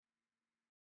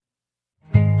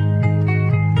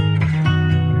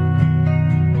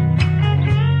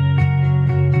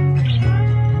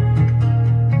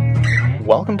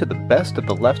Welcome to the Best of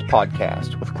the Left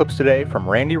podcast, with clips today from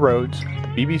Randy Rhodes, the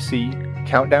BBC,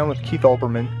 Countdown with Keith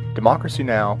Olbermann, Democracy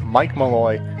Now!, Mike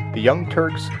Malloy, the Young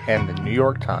Turks, and the New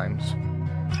York Times.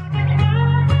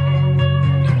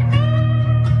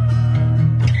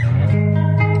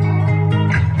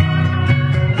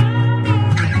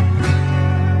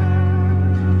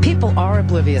 People are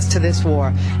oblivious to this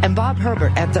war, and Bob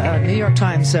Herbert at the New York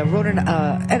Times wrote an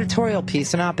editorial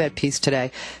piece, an op-ed piece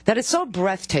today, that is so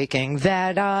breathtaking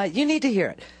that you need to hear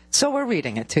it. So we're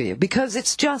reading it to you, because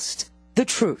it's just the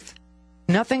truth.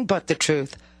 Nothing but the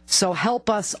truth. So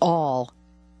help us all,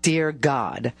 dear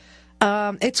God.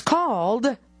 It's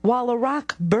called While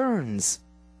Iraq Burns.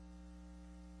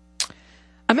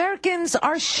 Americans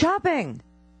are shopping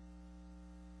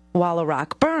while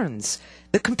Iraq burns.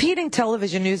 The competing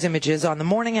television news images on the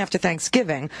morning after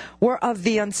Thanksgiving were of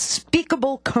the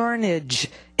unspeakable carnage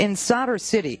in Sadr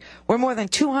City, where more than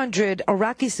 200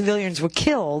 Iraqi civilians were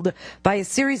killed by a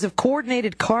series of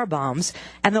coordinated car bombs,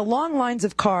 and the long lines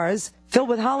of cars filled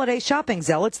with holiday shopping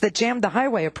zealots that jammed the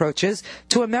highway approaches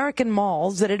to American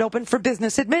malls that had opened for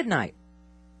business at midnight.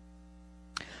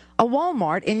 A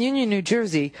Walmart in Union, New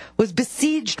Jersey, was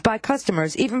besieged by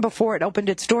customers even before it opened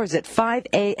its doors at 5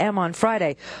 a.m. on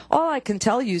Friday. All I can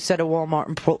tell you, said a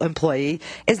Walmart employee,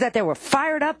 is that they were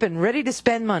fired up and ready to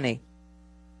spend money.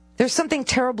 There's something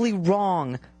terribly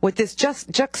wrong with this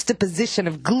juxtaposition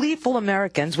of gleeful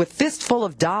Americans with fistful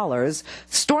of dollars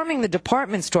storming the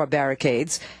department store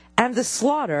barricades and the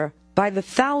slaughter by the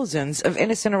thousands of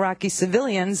innocent Iraqi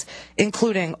civilians,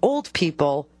 including old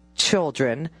people,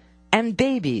 children, and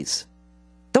babies.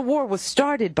 The war was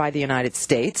started by the United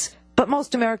States, but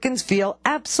most Americans feel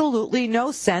absolutely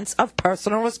no sense of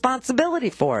personal responsibility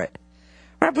for it.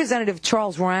 Representative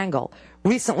Charles Rangel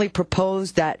recently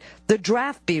proposed that the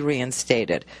draft be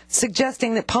reinstated,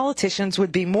 suggesting that politicians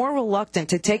would be more reluctant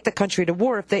to take the country to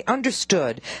war if they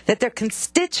understood that their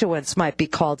constituents might be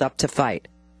called up to fight.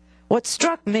 What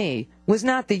struck me was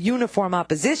not the uniform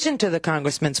opposition to the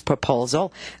congressman's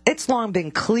proposal. It's long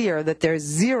been clear that there's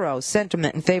zero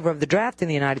sentiment in favor of the draft in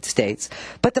the United States,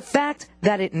 but the fact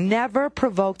that it never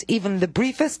provoked even the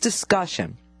briefest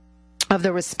discussion of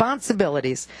the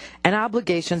responsibilities and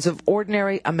obligations of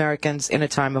ordinary Americans in a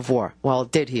time of war. Well,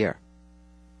 it did here.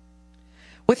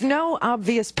 With no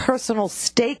obvious personal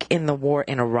stake in the war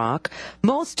in Iraq,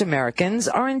 most Americans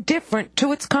are indifferent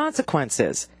to its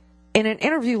consequences. In an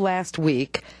interview last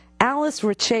week, Alice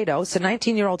Richetos, a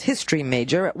 19-year-old history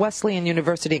major at Wesleyan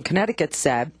University in Connecticut,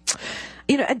 said,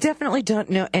 I definitely don't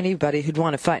know anybody who'd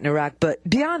want to fight in Iraq, but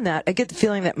beyond that, I get the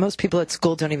feeling that most people at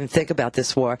school don't even think about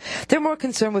this war. They're more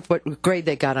concerned with what grade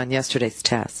they got on yesterday's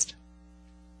test.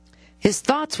 His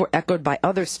thoughts were echoed by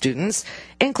other students,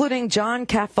 including John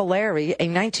Caffieri, a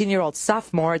 19-year-old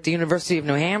sophomore at the University of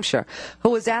New Hampshire,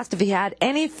 who was asked if he had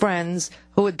any friends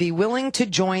who would be willing to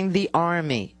join the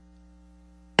Army.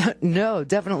 No,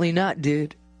 definitely not,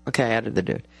 dude. Okay, I added the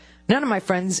dude. None of my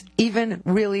friends even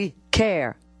really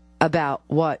care about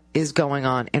what is going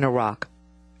on in Iraq.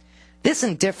 This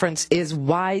indifference is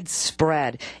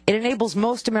widespread. It enables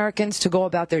most Americans to go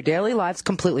about their daily lives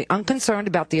completely unconcerned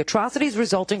about the atrocities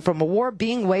resulting from a war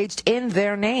being waged in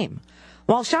their name,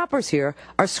 while shoppers here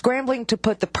are scrambling to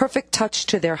put the perfect touch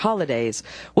to their holidays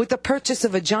with the purchase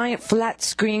of a giant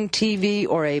flat-screen TV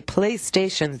or a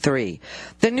PlayStation 3.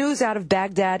 The news out of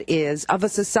Baghdad is of a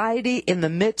society in the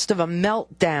midst of a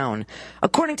meltdown.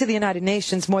 According to the United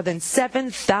Nations, more than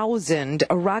 7,000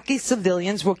 Iraqi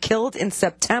civilians were killed in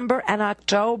September and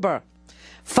October.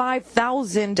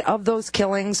 5,000 of those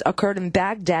killings occurred in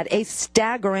Baghdad, a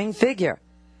staggering figure.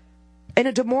 In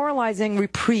a demoralizing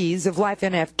reprise of life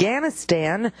in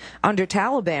Afghanistan under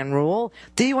Taliban rule,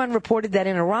 the UN reported that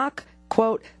in Iraq,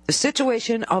 quote, the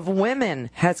situation of women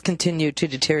has continued to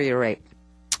deteriorate.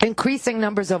 Increasing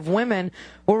numbers of women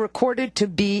were recorded to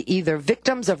be either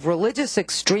victims of religious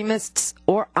extremists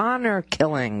or honor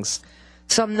killings.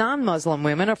 Some non-Muslim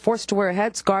women are forced to wear a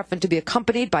headscarf and to be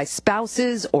accompanied by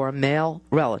spouses or male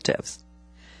relatives.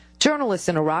 Journalists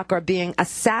in Iraq are being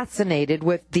assassinated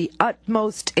with the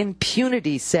utmost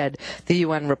impunity, said the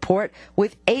UN report,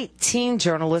 with 18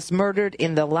 journalists murdered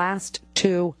in the last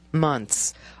 2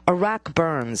 months. Iraq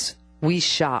burns. We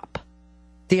shop.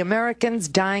 The Americans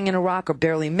dying in Iraq are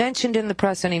barely mentioned in the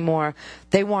press anymore.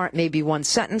 They warrant maybe one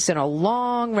sentence in a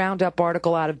long roundup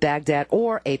article out of Baghdad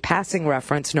or a passing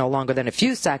reference, no longer than a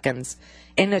few seconds,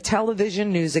 in a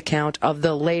television news account of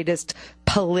the latest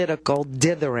political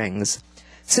ditherings.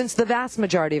 Since the vast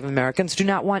majority of Americans do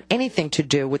not want anything to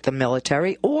do with the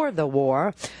military or the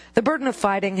war, the burden of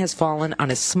fighting has fallen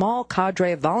on a small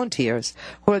cadre of volunteers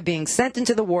who are being sent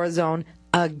into the war zone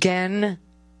again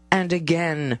and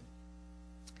again.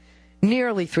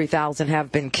 Nearly 3,000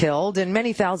 have been killed, and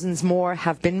many thousands more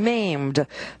have been maimed.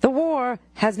 The war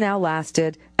has now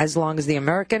lasted as long as the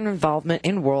American involvement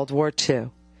in World War II.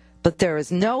 But there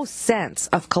is no sense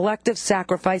of collective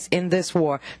sacrifice in this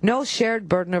war, no shared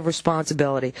burden of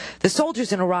responsibility. The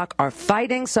soldiers in Iraq are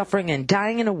fighting, suffering, and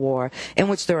dying in a war in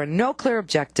which there are no clear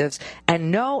objectives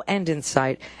and no end in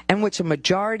sight, and which a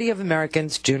majority of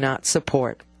Americans do not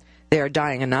support. They are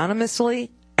dying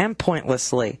anonymously and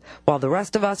pointlessly, while the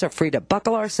rest of us are free to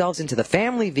buckle ourselves into the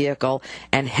family vehicle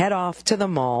and head off to the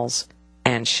malls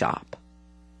and shop.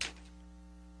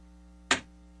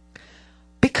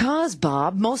 Because,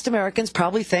 Bob, most Americans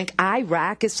probably think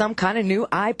Iraq is some kind of new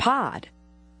iPod.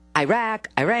 Iraq,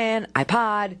 Iran,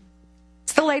 iPod.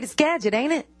 It's the latest gadget,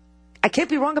 ain't it? I can't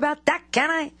be wrong about that, can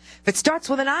I? If it starts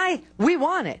with an I, we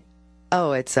want it.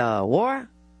 Oh, it's a war?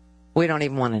 We don't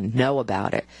even want to know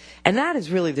about it. And that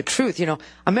is really the truth. You know,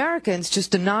 Americans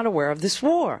just are not aware of this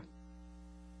war.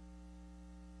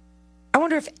 I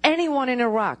wonder if anyone in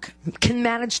Iraq can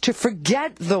manage to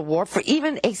forget the war for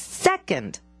even a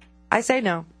second. I say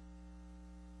no.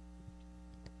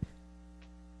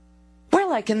 We're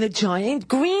like in the giant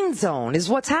green zone is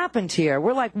what's happened here.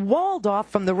 We're like walled off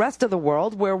from the rest of the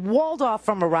world. We're walled off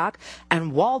from Iraq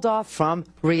and walled off from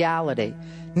reality.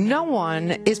 No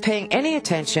one is paying any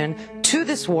attention to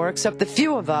this war except the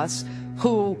few of us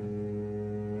who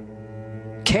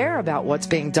care about what's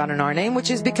being done in our name,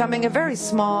 which is becoming a very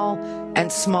small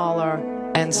and smaller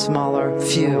and smaller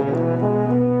few.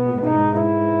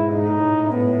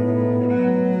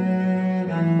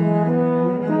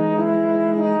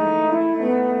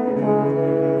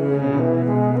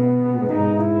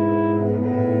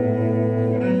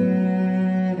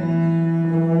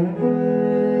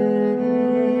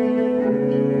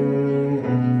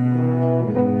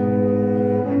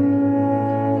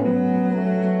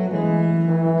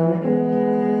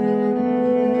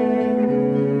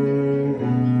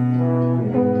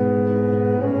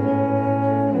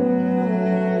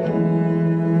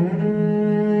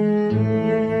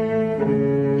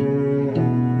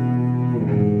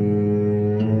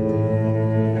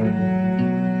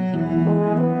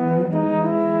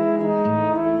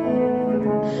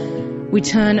 We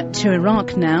turn to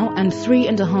Iraq now, and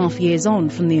 3.5 years on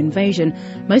from the invasion,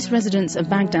 most residents of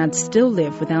Baghdad still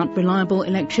live without reliable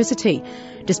electricity.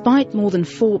 Despite more than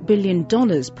 $4 billion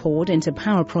poured into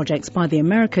power projects by the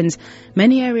Americans,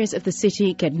 many areas of the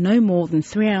city get no more than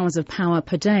 3 hours of power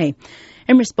per day.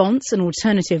 In response, an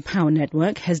alternative power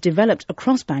network has developed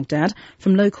across Baghdad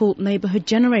from local neighbourhood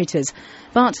generators.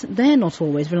 But they're not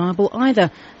always reliable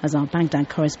either, as our Baghdad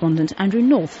correspondent Andrew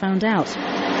North found out.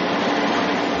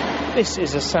 This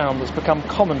is a sound that's become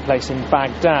commonplace in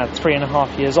Baghdad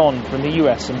 3.5 years on from the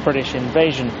US and British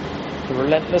invasion. The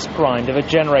relentless grind of a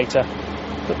generator.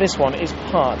 But this one is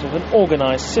part of an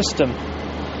organised system.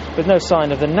 With no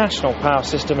sign of the national power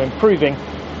system improving,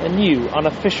 a new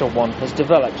unofficial one has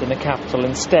developed in the capital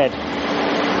instead.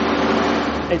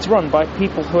 It's run by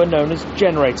people who are known as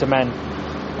generator men.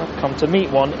 I've come to meet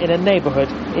one in a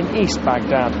neighbourhood in East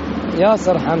Baghdad.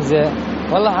 Yasser Hamza.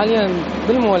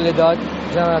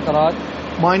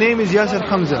 My name is Yasser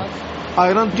Hamza.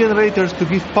 I run generators to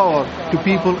give power to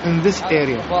people in this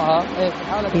area.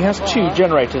 He has 2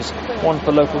 generators, one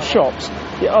for local shops,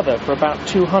 the other for about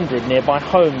 200 nearby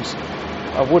homes.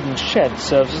 A wooden shed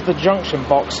serves as the junction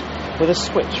box, with a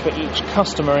switch for each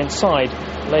customer inside,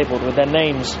 labelled with their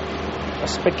names. A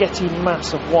spaghetti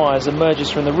mass of wires emerges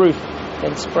from the roof,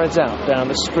 then spreads out down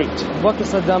the street. In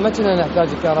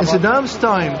Saddam's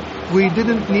time, we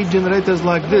didn't need generators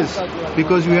like this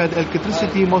because we had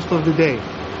electricity most of the day.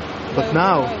 But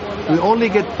now, we only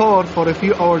get power for a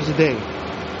few hours a day.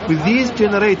 With these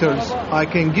generators, I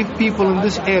can give people in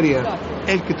this area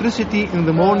electricity in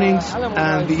the mornings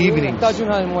and the evenings.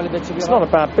 It's not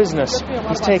a bad business.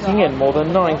 He's taking in more than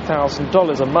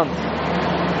 $9,000 a month.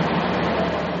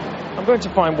 I'm going to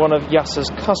find one of Yasser's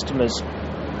customers.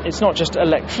 It's not just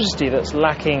electricity that's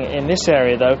lacking in this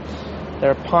area, though. There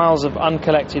are piles of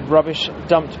uncollected rubbish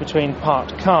dumped between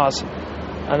parked cars,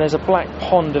 and there's a black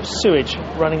pond of sewage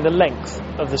running the length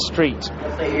of the street.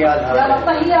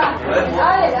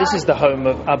 This is the home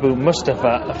of Abu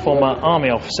Mustafa, a former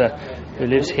army officer who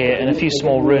lives here in a few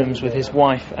small rooms with his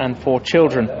wife and 4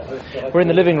 children. We're in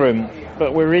the living room,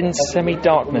 but we're in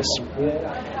semi-darkness.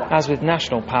 As with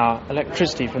national power,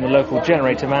 electricity from the local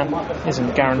generator man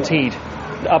isn't guaranteed.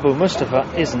 Abu Mustafa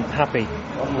isn't happy.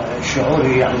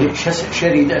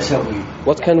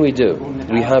 What can we do?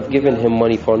 We have given him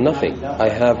money for nothing. I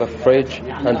have a fridge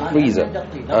and freezer,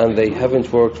 and they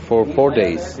haven't worked for 4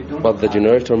 days, but the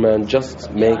generator man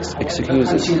just makes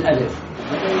excuses.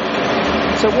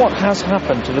 So what has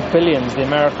happened to the billions the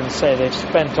Americans say they've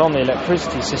spent on the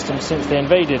electricity system since they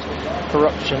invaded?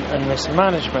 Corruption and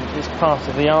mismanagement is part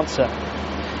of the answer.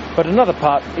 But another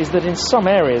part is that in some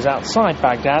areas outside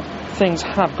Baghdad, things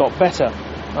have got better.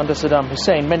 Under Saddam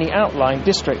Hussein, many outlying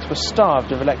districts were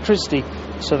starved of electricity,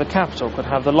 so the capital could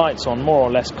have the lights on more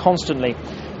or less constantly.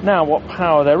 Now what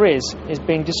power there is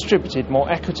being distributed more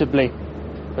equitably.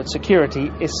 But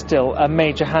security is still a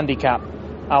major handicap.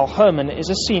 Al Herman is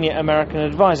a senior American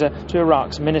advisor to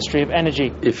Iraq's Ministry of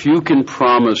Energy. If you can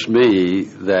promise me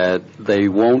that they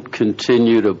won't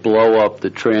continue to blow up the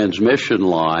transmission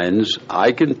lines,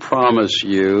 I can promise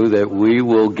you that we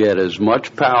will get as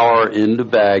much power into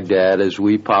Baghdad as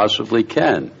we possibly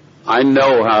can. I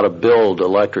know how to build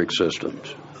electric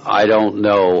systems. I don't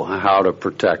know how to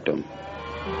protect them.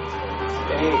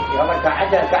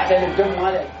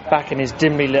 Back in his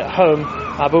dimly lit home,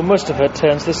 Abu Mustafa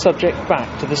turns the subject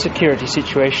back to the security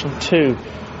situation too.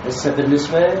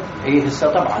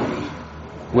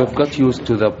 We've got used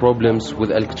to the problems with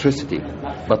electricity,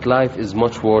 but life is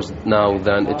much worse now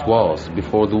than it was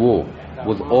before the war,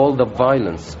 with all the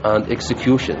violence and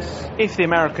executions. If the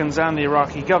Americans and the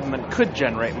Iraqi government could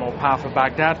generate more power for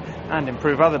Baghdad and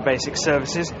improve other basic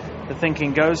services, the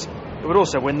thinking goes, it would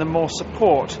also win them more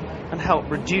support and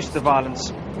help reduce the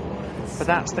violence. But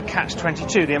that's the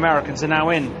catch-22 the Americans are now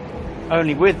in.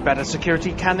 Only with better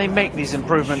security can they make these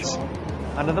improvements.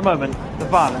 And at the moment, the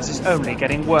violence is only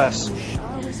getting worse.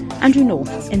 Andrew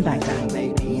North in Baghdad.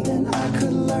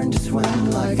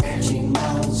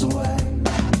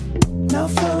 Now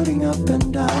floating up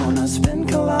and down, I spin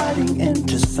colliding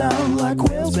into sound like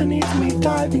whales beneath me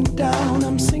diving down.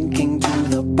 I'm sinking to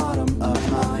the bottom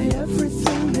of my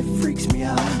everything that freaks me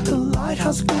out. The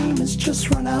lighthouse gleam has just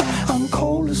run out. I'm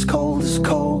cold as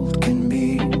cold can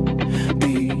be. I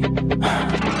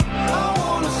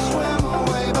wanna swim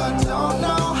away but don't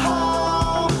know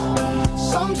how.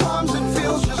 Sometimes it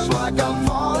feels just like I'm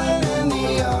falling in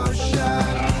the ocean.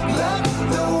 Let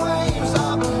the waves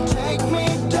up take me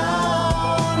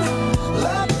down.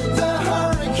 Let the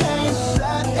hurricane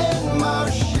set in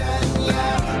motion.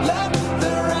 Yeah, let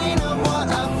the rain of what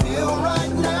I feel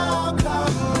right now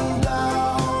come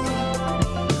down.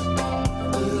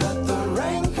 Let the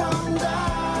rain come down.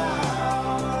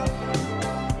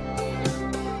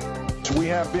 We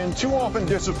have been too often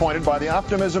disappointed by the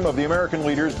optimism of the American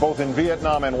leaders both in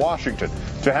Vietnam and Washington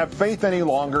to have faith any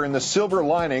longer in the silver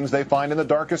linings they find in the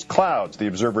darkest clouds, the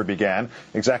Observer began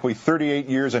exactly 38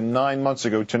 years and 9 months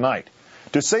ago tonight.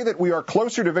 To say that we are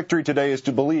closer to victory today is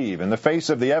to believe, in the face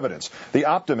of the evidence, the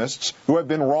optimists who have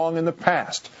been wrong in the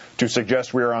past. To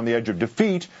suggest we are on the edge of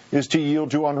defeat is to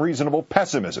yield to unreasonable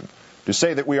pessimism. To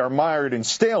say that we are mired in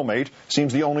stalemate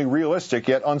seems the only realistic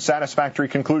yet unsatisfactory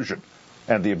conclusion.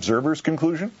 And the Observer's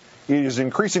conclusion? It is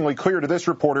increasingly clear to this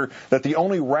reporter that the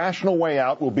only rational way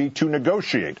out will be to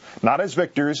negotiate, not as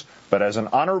victors, but as an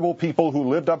honorable people who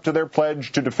lived up to their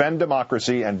pledge to defend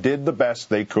democracy and did the best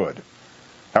they could.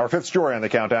 Our fifth story on the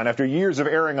countdown. After years of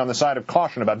erring on the side of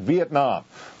caution about Vietnam,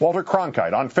 Walter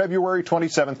Cronkite, on February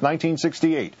 27,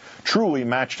 1968, truly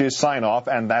matched his sign-off,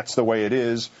 and that's the way it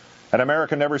is. And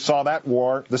America never saw that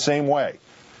war the same way.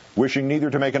 Wishing neither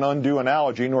to make an undue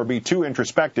analogy nor be too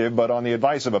introspective, but on the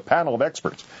advice of a panel of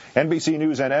experts, NBC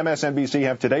News and MSNBC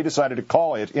have today decided to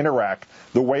call it, in Iraq,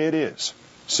 the way it is,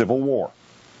 civil war.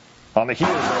 On the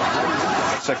heels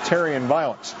of sectarian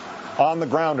violence on the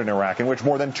ground in Iraq, in which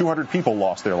more than 200 people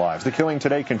lost their lives, the killing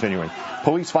today continuing,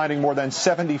 police finding more than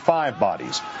 75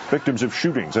 bodies, victims of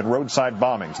shootings and roadside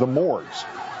bombings, the morgues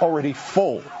already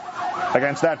full.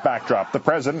 Against that backdrop, the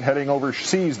president heading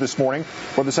overseas this morning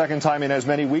for the second time in as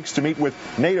many weeks to meet with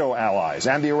NATO allies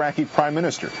and the Iraqi prime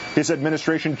minister. His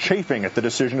administration chafing at the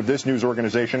decision of this news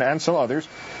organization and some others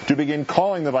to begin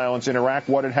calling the violence in Iraq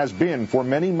what it has been for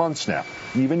many months now,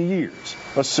 even years,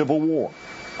 a civil war.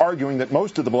 Arguing that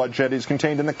most of the bloodshed is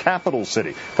contained in the capital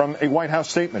city. From a White House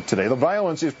statement today, the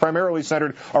violence is primarily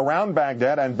centered around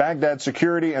Baghdad, and Baghdad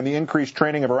security and the increased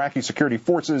training of Iraqi security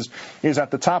forces is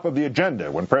at the top of the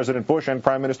agenda when President Bush and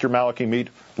Prime Minister Maliki meet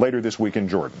later this week in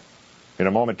Jordan. In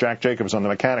a moment, Jack Jacobs on the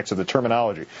mechanics of the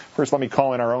terminology. First, let me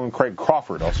call in our own Craig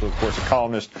Crawford, also, of course, a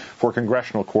columnist for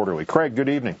Congressional Quarterly. Craig, good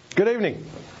evening. Good evening.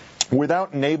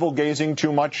 Without navel-gazing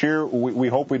too much here, we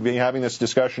hope we'd be having this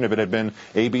discussion if it had been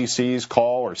ABC's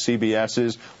call or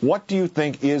CBS's. What do you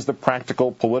think is the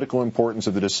practical political importance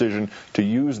of the decision to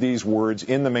use these words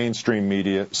in the mainstream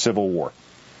media, civil war?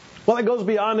 Well, it goes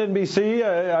beyond NBC.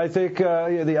 I think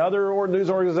the other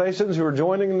news organizations who are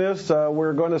joining this,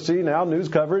 we're going to see now news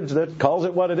coverage that calls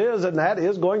it what it is, and that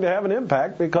is going to have an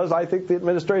impact because I think the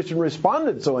administration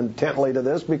responded so intently to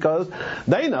this because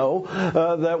they know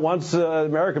that once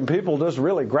American people just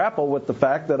really grapple with the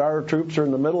fact that our troops are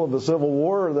in the middle of a civil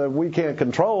war that we can't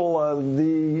control,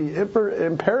 the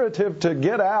imperative to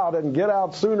get out and get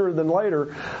out sooner than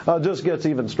later just gets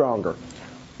even stronger.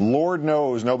 Lord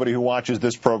knows nobody who watches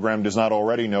this program does not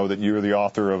already know that you're the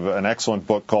author of an excellent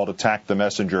book called Attack the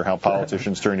Messenger, How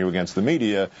Politicians Turn You Against the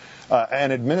Media.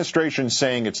 An administration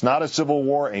saying it's not a civil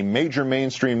war, a major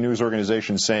mainstream news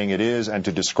organization saying it is, and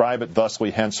to describe it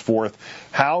thusly henceforth.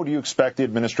 How do you expect the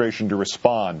administration to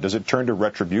respond? Does it turn to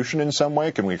retribution in some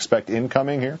way? Can we expect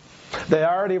incoming here? They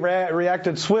already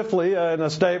reacted swiftly in a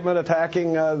statement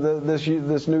attacking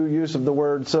this new use of the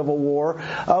word civil war.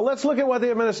 Let's look at what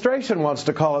the administration wants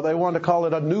to call it. They want to call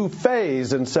it a new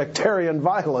phase in sectarian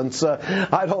violence.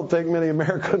 I don't think many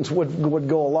Americans would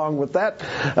go along with that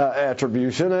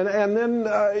attribution. And then,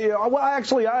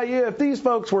 if these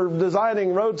folks were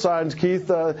designing road signs, Keith,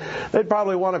 they'd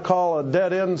probably want to call a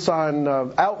dead end sign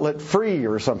outlet free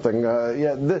or something.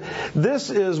 This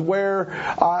is where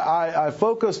I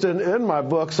focused in my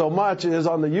book so much is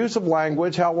on the use of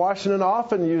language, how Washington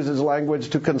often uses language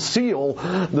to conceal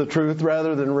the truth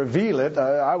rather than reveal it.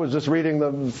 I was just reading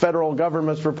the federal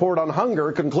government's report on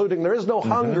hunger, concluding there is no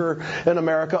hunger in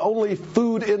America, only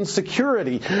food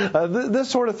insecurity. This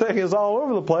sort of thing is all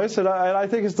over the place, and I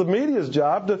think it's the media's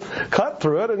job to cut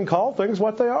through it and call things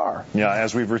what they are. Yeah,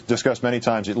 as we've discussed many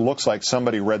times, it looks like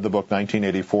somebody read the book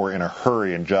 1984 in a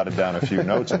hurry and jotted down a few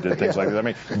notes and did things like that. I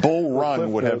mean, Bull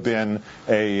Run would have been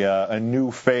a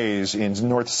new phase in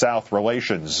North-South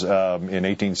relations in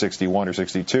 1861 or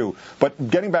 62. But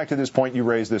getting back to this point you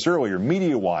raised this earlier,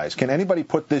 media-wise, can anybody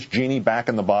put this genie back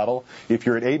in the bottle? If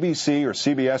you're at ABC or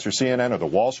CBS or CNN or the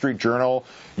Wall Street Journal,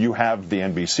 you have the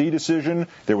NBC decision.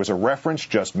 There was a reference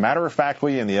just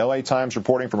matter-of-factly in the L.A. Times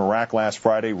reporting from Iraq last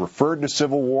Friday, referred to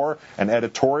civil war, an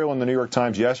editorial in the New York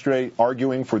Times yesterday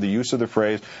arguing for the use of the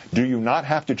phrase. Do you not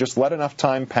have to just let enough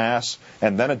time pass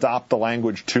and then adopt the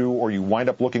language too, or you wind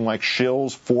up looking like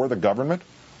shills for the government?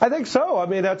 I think so. I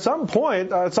mean, at some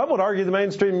point, some would argue the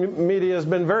mainstream media has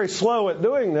been very slow at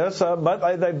doing this,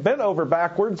 but they've bent over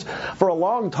backwards for a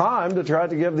long time to try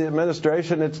to give the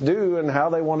administration its due and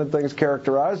how they wanted things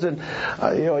characterized. And,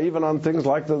 even on things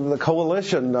like the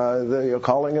coalition,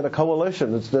 calling it a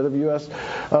coalition instead of U.S.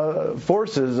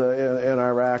 forces in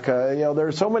Iraq.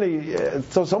 There's so many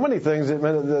things that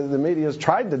the media has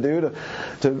tried to do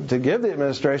to give the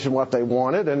administration what they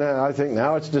wanted. And I think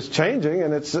now it's just changing,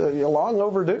 and it's long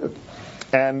overdue.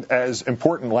 And as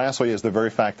important, lastly, is the very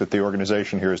fact that the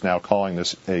organization here is now calling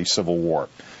this a civil war.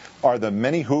 Are the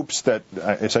many hoops that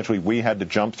essentially we had to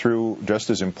jump through just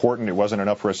as important? It wasn't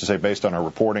enough for us to say, based on our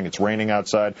reporting, it's raining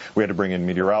outside. We had to bring in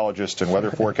meteorologists and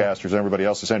weather forecasters and everybody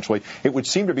else, essentially. It would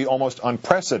seem to be almost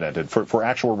unprecedented for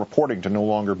actual reporting to no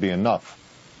longer be enough.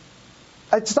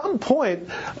 At some point,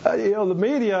 the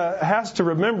media has to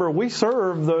remember we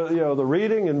serve the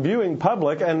reading and viewing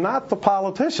public and not the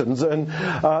politicians. And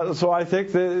so I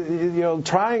think that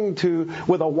trying to,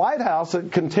 with a White House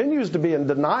that continues to be in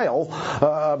denial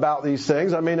about these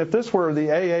things. I mean, if this were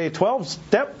the AA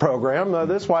 12-step program,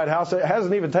 this White House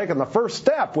hasn't even taken the first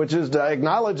step, which is to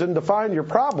acknowledge and define your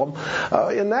problem.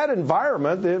 In that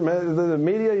environment, the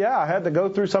media, had to go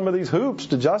through some of these hoops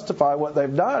to justify what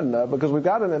they've done because we've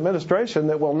got an administration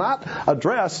that will not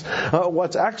address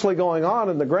what's actually going on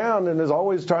in the ground and is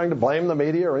always trying to blame the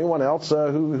media or anyone else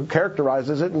who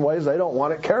characterizes it in ways they don't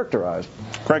want it characterized.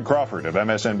 Craig Crawford of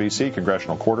MSNBC,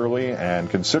 Congressional Quarterly, and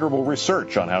considerable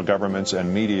research on how governments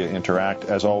and media interact.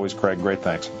 As always, Craig, great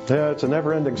thanks. Yeah, it's a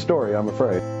never-ending story, I'm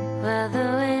afraid. Well, the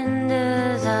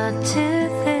windows are too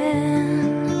thin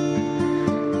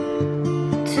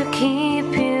to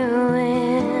keep you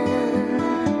in,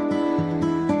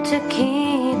 to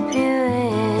keep you in.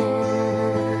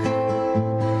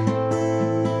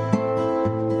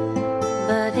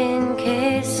 But in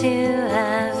case you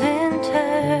haven't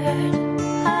heard,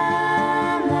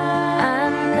 I'm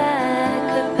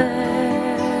like a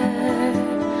bird.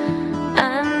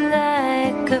 I'm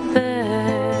like a bird.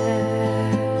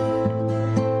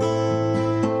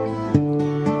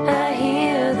 I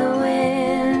hear the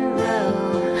wind blow.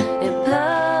 It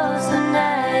blows the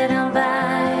night on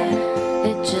by.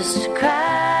 It just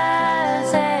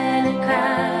cries and it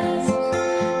cries.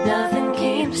 Nothing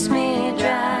keeps me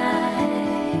dry.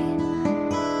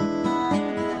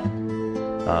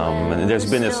 There's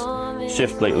been this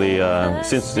shift lately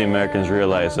since the Americans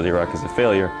realized that Iraq is a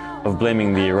failure of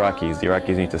blaming the Iraqis. The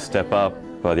Iraqis need to step up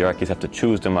the Iraqis have to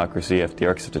choose democracy, if the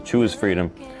Iraqis have to choose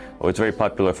freedom, it's very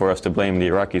popular for us to blame the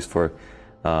Iraqis for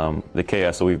the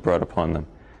chaos that we've brought upon them.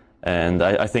 And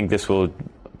I think this will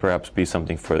perhaps be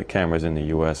something for the cameras in the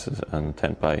U.S., an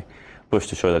attempt by Bush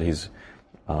to show that he's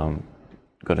going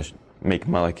to make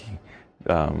Maliki,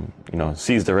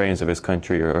 seize the reins of his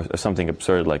country or something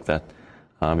absurd like that,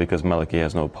 because Maliki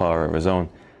has no power of his own.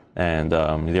 And the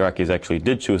Iraqis actually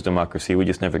did choose democracy. We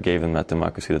just never gave them that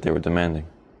democracy that they were demanding.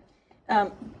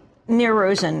 Nir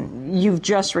Rosen, you've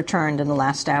just returned in the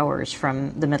last hours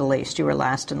from the Middle East. You were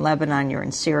last in Lebanon, you're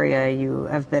in Syria, you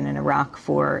have been in Iraq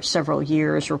for several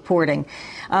years reporting.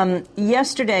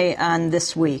 Yesterday on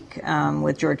This Week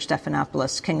with George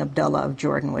Stephanopoulos, King Abdullah of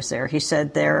Jordan was there. He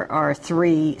said there are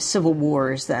 3 civil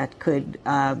wars that could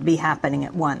be happening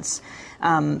at once.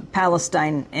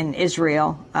 Palestine and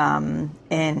Israel,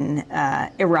 in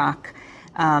Iraq,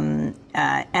 and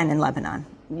in Lebanon.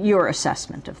 Your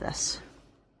assessment of this?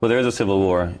 Well, there is a civil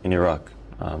war in Iraq.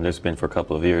 There's been for a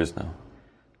couple of years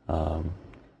now.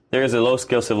 There is a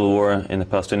low-scale civil war in the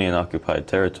Palestinian-occupied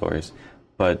territories,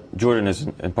 but Jordan is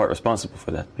in part responsible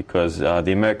for that because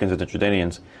the Americans and the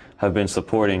Jordanians have been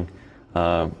supporting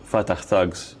Fatah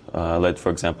thugs, led,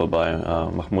 for example, by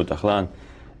Mahmoud Ahlan,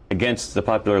 against the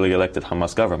popularly elected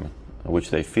Hamas government, which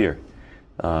they fear.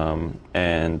 And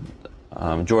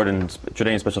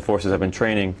Jordanian special forces have been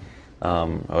training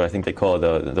what I think they call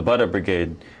the Badr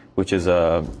Brigade, which is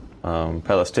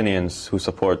Palestinians who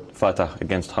support Fatah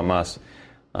against Hamas,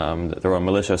 their own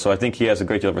militia. So I think he has a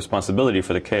great deal of responsibility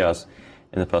for the chaos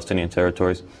in the Palestinian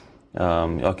territories,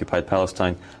 occupied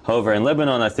Palestine. However, in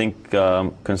Lebanon, I think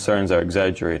concerns are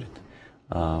exaggerated.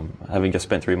 Having just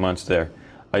spent 3 months there,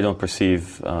 I don't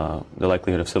perceive the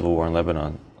likelihood of civil war in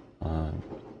Lebanon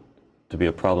to be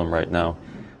a problem right now.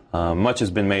 Much has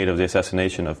been made of the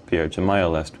assassination of Pierre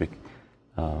Gemayel last week.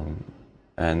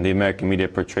 And the American media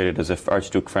portrayed it as if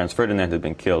Archduke Franz Ferdinand had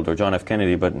been killed, or John F.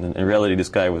 Kennedy, but in reality this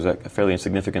guy was a fairly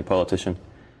insignificant politician,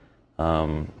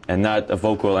 and not a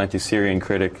vocal anti-Syrian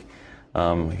critic.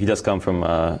 He does come from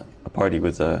a party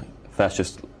with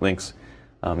fascist links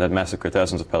that massacred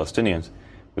thousands of Palestinians,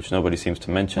 which nobody seems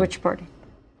to mention. Which party?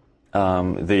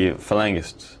 The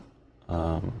Phalangists.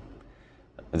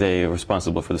 They were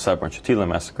responsible for the Sabra and Shatila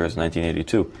massacres in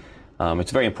 1982.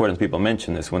 It's very important people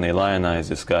mention this when they lionize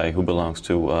this guy who belongs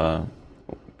to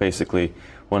basically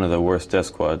one of the worst death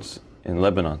squads in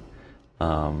Lebanon.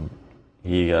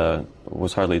 He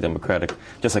was hardly democratic,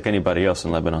 just like anybody else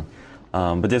in Lebanon.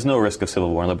 But there's no risk of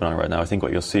civil war in Lebanon right now. I think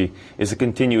what you'll see is a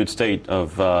continued state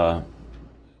of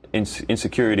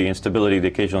insecurity, instability, the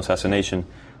occasional assassination.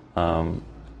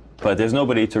 But there's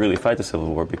nobody to really fight the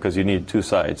civil war because you need 2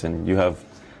 sides, and you have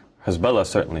Hezbollah,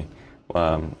 certainly,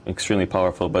 extremely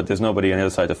powerful, but there's nobody on the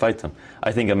other side to fight them.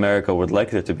 I think America would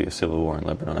like there to be a civil war in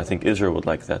Lebanon. I think Israel would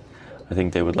like that. I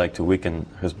think they would like to weaken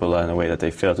Hezbollah in a way that they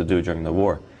failed to do during the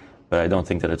war. But I don't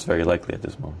think that it's very likely at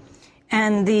this moment.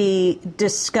 And the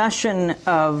discussion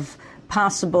of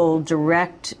possible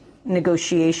direct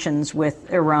negotiations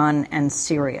with Iran and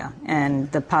Syria,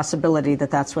 and the possibility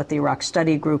that that's what the Iraq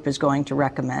Study Group is going to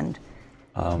recommend.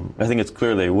 I think it's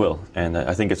clear they will, and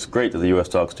I think it's great that the U.S.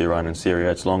 talks to Iran and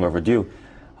Syria. It's long overdue.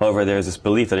 However, there's this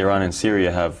belief that Iran and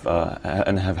Syria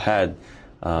have had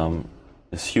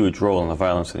this huge role in the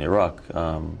violence in Iraq,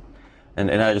 and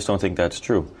I just don't think that's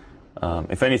true.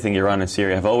 If anything, Iran and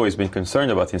Syria have always been concerned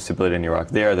about the instability in Iraq.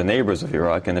 They are the neighbors of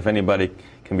Iraq, and if anybody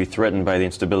can be threatened by the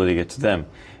instability, it's them.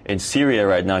 In Syria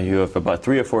right now, you have about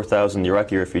 3,000 or 4,000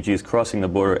 Iraqi refugees crossing the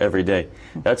border every day.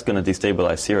 That's going to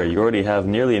destabilize Syria. You already have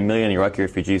nearly 1 million Iraqi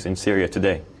refugees in Syria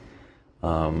today.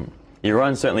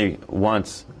 Iran certainly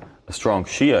wants a strong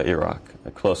Shia Iraq, a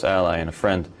close ally and a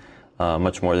friend,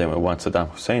 much more than it wants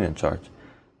Saddam Hussein in charge.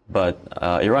 But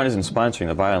Iran isn't sponsoring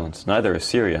the violence, neither is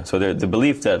Syria. So the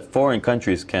belief that foreign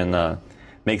countries can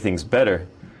make things better,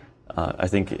 I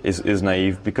think, is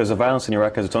naive, because the violence in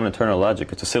Iraq has its own internal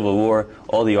logic. It's a civil war,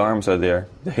 all the arms are there,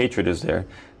 the hatred is there,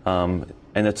 and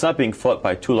it's not being fought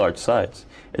by 2 large sides.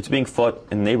 It's being fought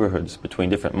in neighborhoods, between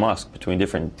different mosques, between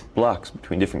different blocks,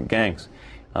 between different gangs.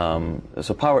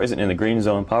 So power isn't in the green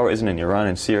zone, power isn't in Iran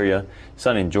and Syria, it's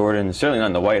not in Jordan, it's certainly not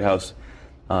in the White House.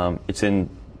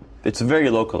 It's very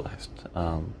localized,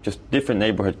 just different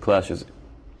neighborhood clashes.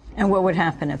 And what would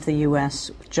happen if the U.S.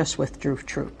 just withdrew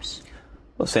troops?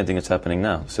 Well, same thing that's happening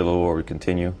now. Civil war would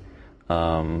continue.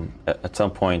 At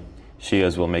some point,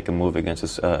 Shias will make a move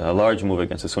against a large move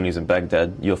against the Sunnis in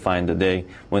Baghdad. You'll find a day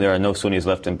when there are no Sunnis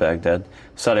left in Baghdad.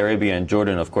 Saudi Arabia and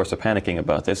Jordan, of course, are panicking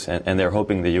about this, and they're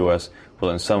hoping the U.S. will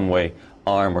in some way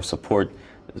arm or support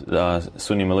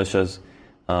Sunni militias.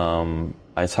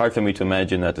 It's hard for me to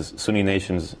imagine that the Sunni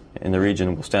nations in the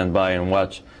region will stand by and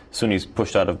watch Sunnis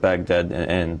pushed out of Baghdad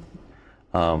and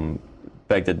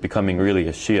Baghdad becoming really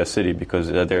a Shia city, because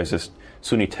there's this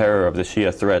Sunni terror of the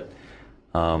Shia threat.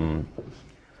 And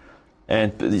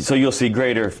so you'll see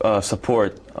greater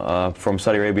support from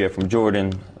Saudi Arabia, from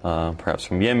Jordan, perhaps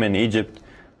from Yemen, Egypt,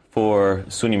 for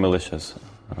Sunni militias,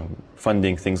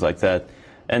 funding things like that.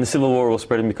 And the civil war will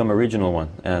spread and become a regional one.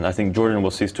 And I think Jordan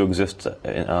will cease to exist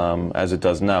as it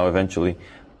does now eventually,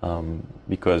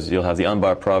 because you'll have the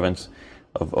Anbar province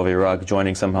of Iraq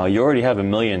joining somehow. You already have 1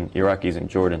 million Iraqis in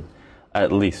Jordan,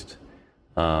 at least.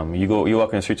 You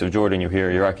walk in the streets of Jordan, you hear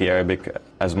Iraqi Arabic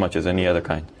as much as any other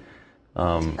kind.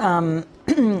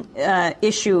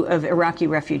 Issue of Iraqi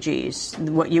refugees,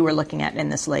 what you were looking at in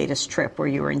this latest trip where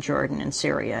you were in Jordan and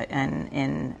Syria and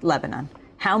in Lebanon.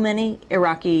 How many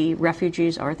Iraqi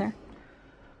refugees are there?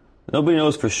 Nobody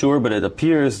knows for sure, but it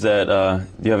appears that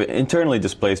you have internally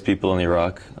displaced people in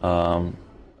Iraq,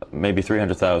 maybe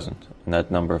 300,000. And that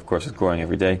number, of course, is growing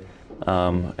every day.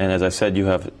 And as I said, you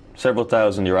have several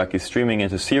thousand Iraqis streaming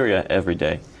into Syria every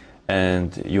day.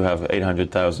 And you have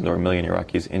 800,000 or 1 million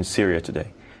Iraqis in Syria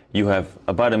today. You have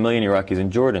about 1 million Iraqis in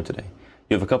Jordan today.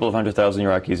 You have a couple of 100,000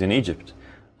 Iraqis in Egypt.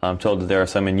 I'm told that there are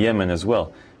some in Yemen as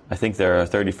well. I think there are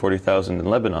 30,000, 40,000 in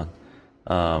Lebanon.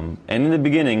 And in the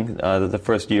beginning, the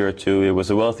first year or two, it was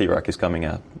the wealthy Iraqis coming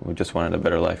out who just wanted a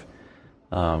better life.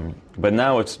 But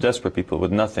now it's desperate people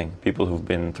with nothing, people who've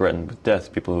been threatened with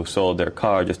death, people who sold their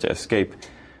car just to escape.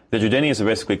 The Jordanians have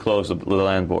basically closed the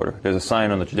land border. There's a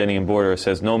sign on the Jordanian border that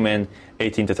says no men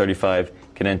 18 to 35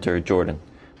 can enter Jordan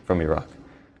from Iraq.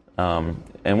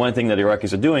 And one thing that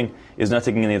Iraqis are doing is not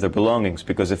taking any of their belongings,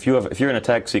 because if you're in a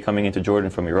taxi coming into Jordan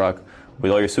from Iraq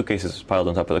with all your suitcases piled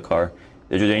on top of the car,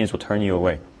 the Jordanians will turn you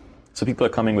away. So people are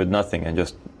coming with nothing and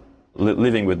just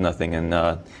living with nothing. And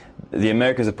the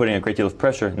Americans are putting a great deal of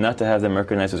pressure not to have them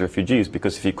recognized as refugees,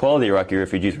 because if you call the Iraqi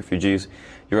refugees,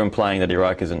 you're implying that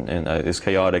Iraq is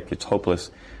chaotic, it's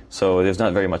hopeless. So there's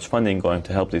not very much funding going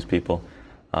to help these people.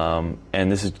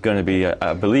 And this is going to be,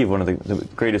 I believe, one of the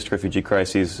greatest refugee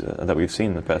crises that we've seen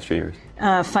in the past few years.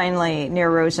 Finally,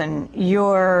 Nir Rosen,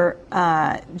 you're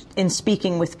in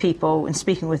speaking with people, in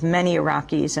speaking with many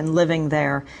Iraqis and living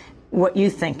there, what you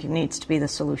think needs to be the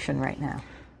solution right now?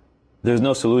 There's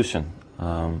no solution.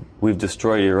 We've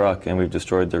destroyed Iraq and we've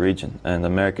destroyed the region, and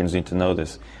Americans need to know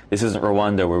this. This isn't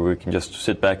Rwanda where we can just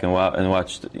sit back and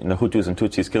watch Hutus and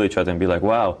Tutsis kill each other and be like,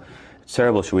 wow, it's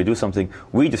terrible, should we do something?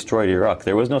 We destroyed Iraq.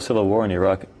 There was no civil war in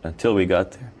Iraq until we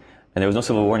got there. And there was no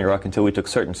civil war in Iraq until we took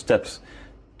certain steps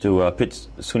to pit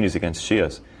Sunnis against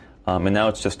Shias. And now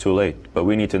it's just too late. But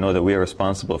we need to know that we are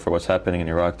responsible for what's happening in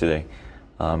Iraq today.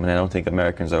 And I don't think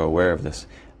Americans are aware of this.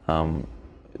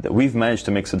 That we've managed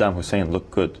to make Saddam Hussein look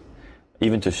good,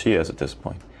 even to Shias at this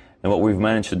point. And what we've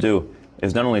managed to do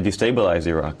is not only destabilize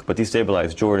Iraq, but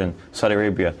destabilize Jordan, Saudi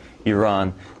Arabia,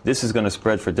 Iran. This is going to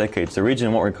spread for decades. The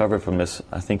region won't recover from this,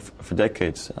 I think, for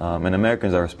decades. And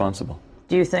Americans are responsible.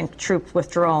 Do you think troop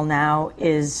withdrawal now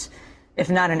is,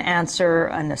 if not an answer,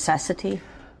 a necessity?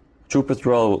 Troop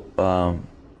withdrawal,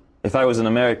 if I was an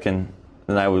American,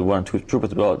 then I would want troop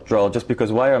withdrawal, just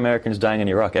because why are Americans dying in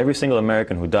Iraq? Every single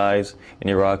American who dies in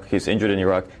Iraq, who's injured in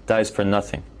Iraq, dies for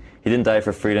nothing. He didn't die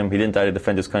for freedom. He didn't die to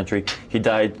defend his country. He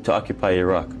died to occupy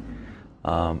Iraq.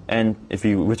 And if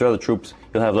you withdraw the troops,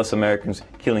 you'll have less Americans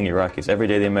killing Iraqis. Every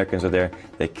day the Americans are there.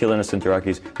 They kill innocent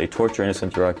Iraqis. They torture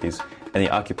innocent Iraqis. And they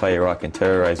occupy Iraq and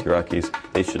terrorize Iraqis.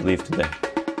 They should leave today.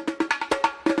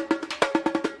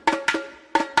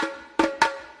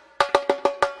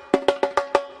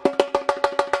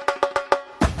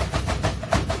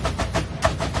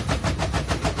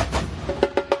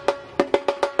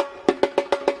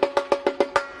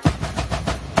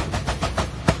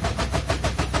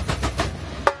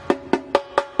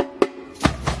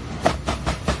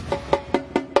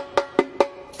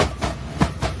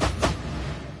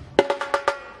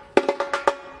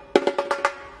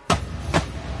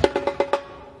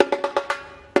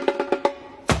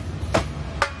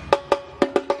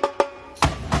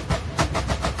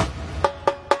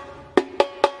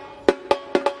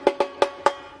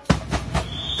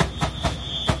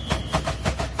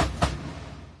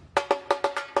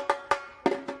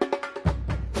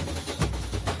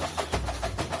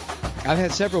 I've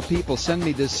had several people send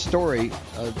me this story.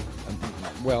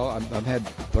 Well, I've had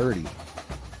 30.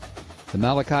 The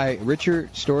Malachi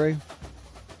Richard story.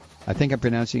 I think I'm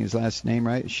pronouncing his last name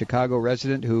right. Chicago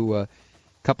resident who a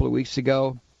couple of weeks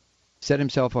ago set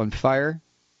himself on fire.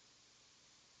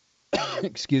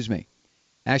 Excuse me.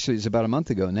 Actually, it's about a month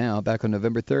ago now, back on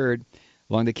November 3rd,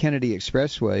 along the Kennedy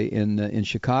Expressway in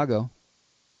Chicago.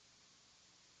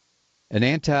 an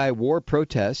anti-war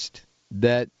protest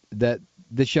that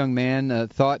this young man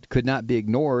thought could not be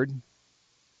ignored.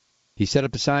 He set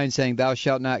up a sign saying, "Thou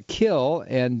shalt not kill,"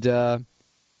 and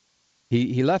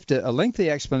he left a lengthy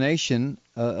explanation,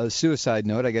 a suicide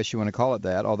note, I guess you want to call it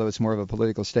that, although it's more of a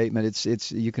political statement.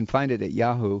 It's you can find it at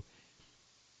Yahoo.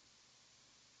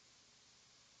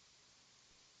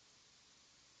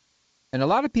 And a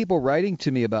lot of people writing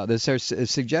to me about this are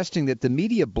suggesting that the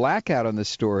media blackout on this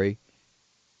story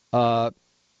has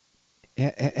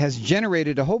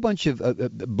generated a whole bunch of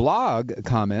blog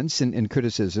comments and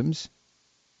criticisms.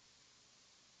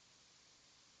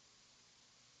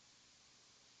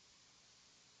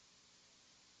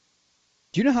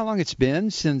 Do you know how long it's been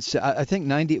since, I think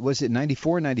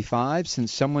 94, 95,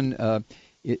 since someone,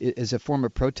 as a form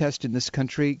of protest in this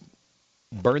country,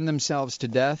 burned themselves to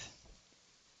death?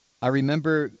 I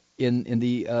remember in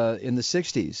the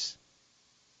 60s,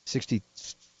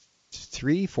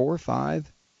 63, 4, 5.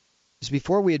 It was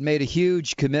before we had made a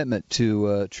huge commitment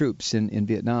to troops in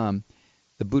Vietnam.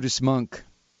 The Buddhist monk.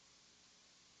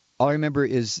 All I remember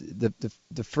is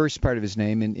the first part of his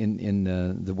name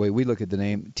in the way we look at the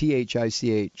name,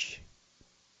 Thich.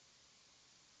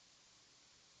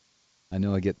 I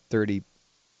know I get 30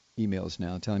 emails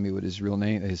now telling me what his real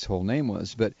name, his whole name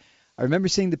was, but I remember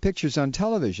seeing the pictures on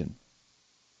television.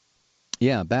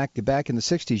 Yeah, back in the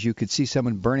 60s, you could see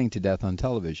someone burning to death on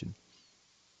television.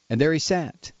 And there he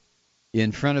sat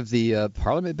in front of the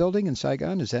Parliament building in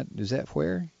Saigon. Is that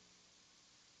where?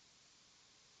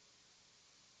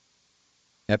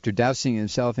 After dousing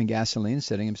himself in gasoline,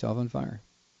 setting himself on fire.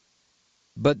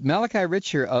 But Malachi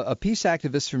Richer, a peace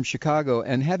activist from Chicago,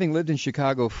 and having lived in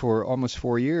Chicago for almost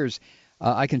 4 years,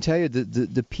 I can tell you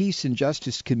that the peace and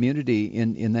justice community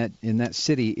in that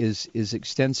city is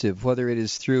extensive, whether it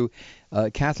is through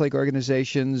Catholic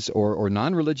organizations or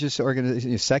non-religious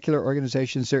organizations, secular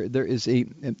organizations. There is a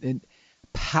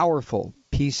powerful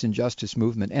peace and justice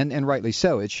movement, and rightly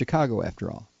so. It's Chicago,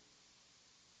 after all.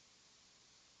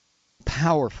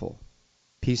 Powerful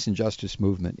peace and justice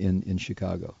movement in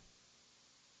Chicago.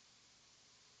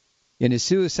 In his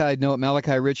suicide note,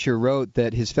 Malachi Richer wrote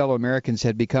that his fellow Americans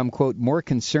had become, quote, more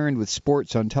concerned with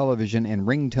sports on television and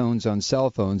ringtones on cell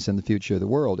phones than the future of the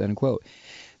world, end quote.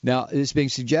 Now, it's being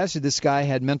suggested this guy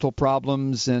had mental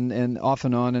problems and off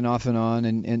and on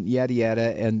and yada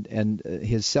yada, and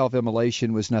his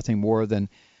self-immolation was nothing more than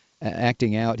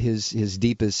acting out his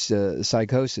deepest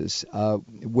psychosis,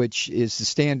 which is the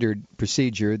standard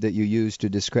procedure that you use to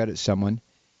discredit someone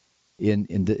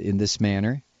in this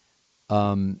manner.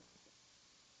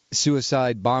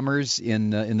 Suicide bombers in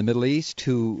the Middle East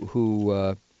who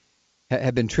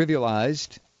have been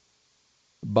trivialized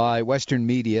by Western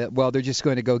media. Well, they're just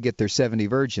going to go get their 70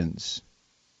 virgins,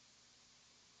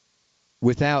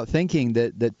 without thinking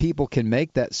that people can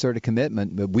make that sort of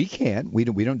commitment. But we can't. We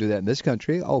don't do that in this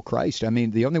country. Oh, Christ. I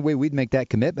mean, the only way we'd make that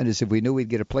commitment is if we knew we'd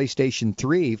get a PlayStation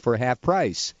 3 for half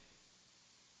price.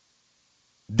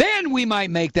 Then we might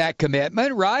make that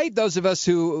commitment, right? Those of us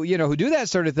who do that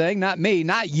sort of thing. Not me,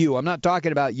 not you. I'm not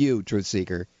talking about you, Truth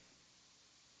Seeker.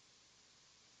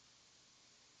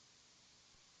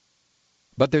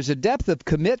 But there's a depth of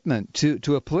commitment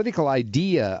to a political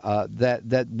idea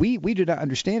that we do not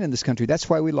understand in this country. That's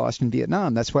why we lost in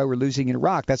Vietnam. That's why we're losing in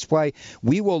Iraq. That's why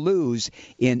we will lose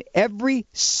in every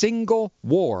single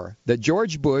war that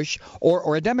George Bush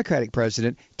or a Democratic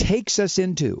president takes us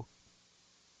into.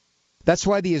 That's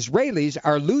why the Israelis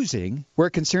are losing where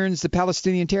it concerns the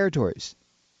Palestinian territories.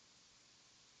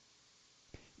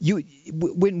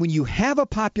 When you have a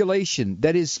population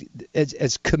that is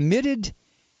as committed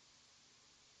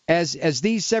as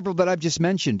these several that I've just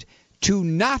mentioned to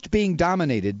not being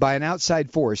dominated by an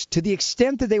outside force, to the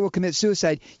extent that they will commit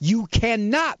suicide, you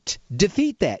cannot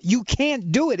defeat that. You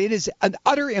can't do it. It is an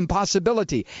utter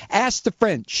impossibility. Ask the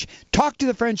French. Talk to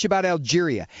the French about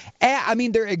Algeria. I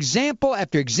mean, they're example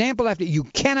after example after. You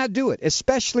cannot do it,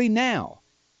 especially now.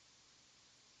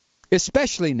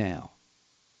 Especially now.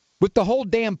 With the whole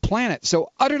damn planet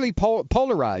so utterly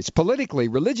polarized, politically,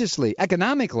 religiously,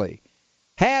 economically.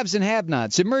 Haves and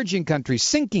have-nots, emerging countries,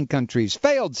 sinking countries,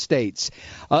 failed states,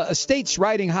 states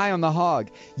riding high on the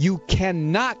hog. You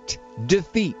cannot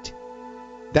defeat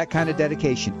that kind of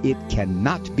dedication. It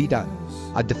cannot be done.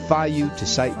 I defy you to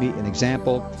cite me an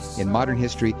example in modern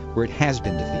history where it has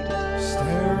been defeated.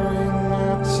 Staring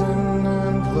at an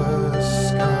endless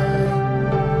sky,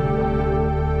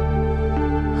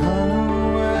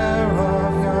 unaware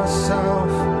of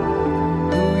yourself,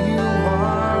 who you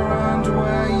are and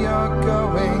where you're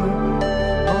going,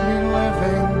 only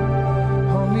living,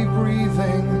 only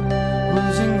breathing,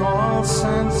 losing all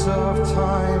sense of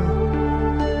time.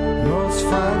 Most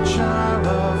fragile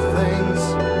of things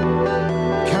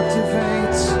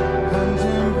captivates and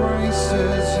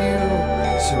embraces you.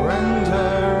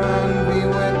 Surrender and be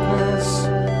witness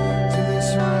to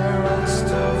this rarest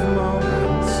of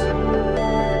moments.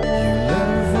 You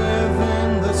live within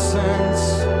the sense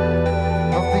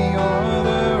of the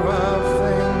order of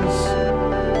things.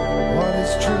 What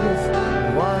is truth?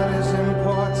 What is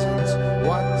important?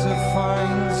 What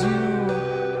defines you?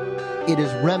 It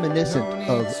is reminiscent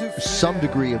of some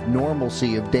degree of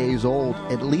normalcy of days old,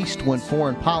 at least when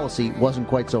foreign policy wasn't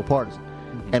quite so partisan.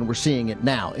 And we're seeing it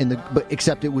now,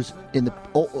 except it was in the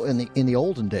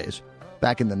olden days,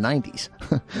 back in the 90s.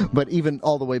 But even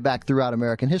all the way back throughout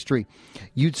American history,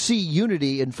 you'd see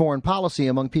unity in foreign policy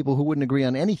among people who wouldn't agree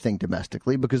on anything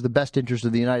domestically, because the best interest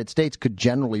of the United States could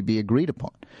generally be agreed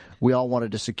upon. We all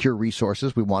wanted to secure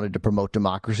resources. We wanted to promote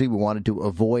democracy. We wanted to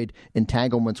avoid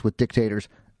entanglements with dictators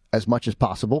as much as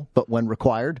possible, but when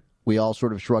required, we all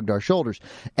sort of shrugged our shoulders.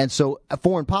 And so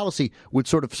foreign policy would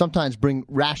sort of sometimes bring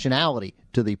rationality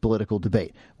to the political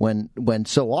debate when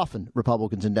so often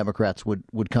Republicans and Democrats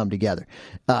would come together.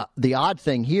 The odd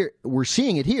thing here, we're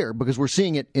seeing it here because we're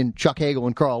seeing it in Chuck Hagel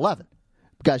and Carl Levin,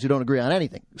 guys who don't agree on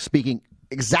anything, speaking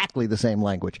exactly the same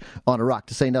language on Iraq,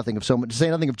 to say nothing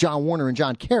of John Warner and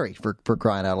John Kerry, for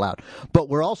crying out loud. But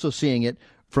we're also seeing it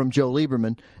from Joe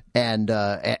Lieberman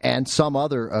and some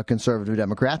other conservative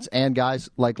Democrats and guys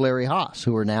like Larry Haas,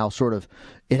 who are now sort of,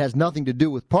 it has nothing to do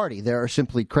with party. There are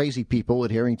simply crazy people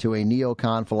adhering to a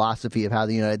neocon philosophy of how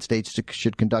the United States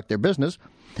should conduct their business,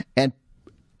 and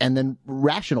then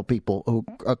rational people who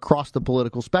across the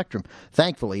political spectrum.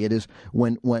 Thankfully, it is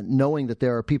when knowing that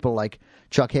there are people like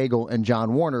Chuck Hagel and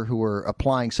John Warner who are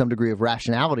applying some degree of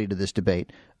rationality to this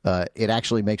debate, it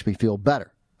actually makes me feel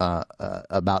better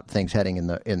about things heading in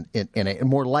a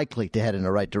more likely to head in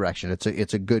the right direction.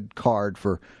 It's a good card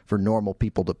for normal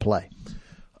people to play.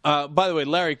 By the way,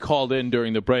 Larry called in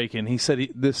during the break, and he said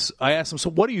I asked him, so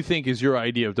what do you think is your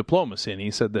idea of diplomacy? And he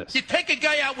said this. You take a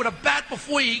guy out with a bat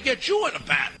before he gets you with a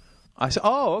bat. I said,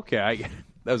 oh, okay.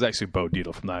 That was actually Bo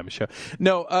Dietl from the Imus Show.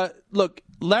 No, look,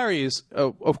 Larry is,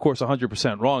 of course,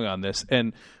 100% wrong on this.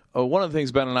 And one of the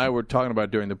things Ben and I were talking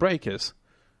about during the break is,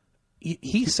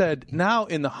 he said, now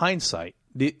in the hindsight,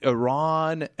 the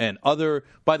Iran and other,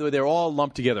 by the way, they're all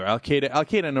lumped together.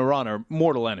 Al-Qaeda and Iran are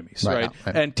mortal enemies, right?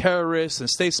 And terrorists and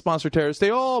state-sponsored terrorists,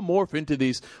 they all morph into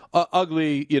these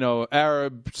ugly,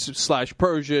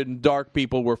 Arab/Persian dark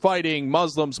people. We're fighting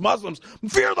Muslims,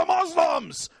 fear the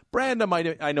Muslims. Brandon,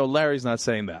 I know Larry's not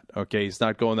saying that. Okay, he's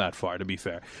not going that far, to be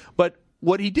fair. But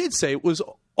what he did say was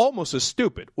almost as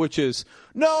stupid, which is,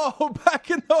 no,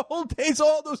 back in the old days,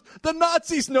 the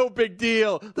Nazis, no big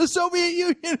deal. The Soviet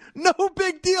Union, no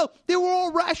big deal. They were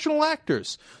all rational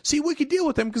actors. See, we could deal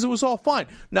with them because it was all fine.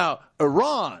 Now,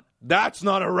 Iran, that's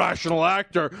not a rational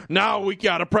actor. Now we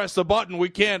got to press the button. We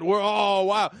can't. Oh,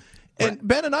 wow. And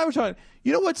Ben and I were talking,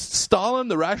 you know what Stalin,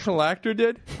 the rational actor,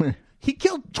 did? He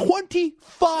killed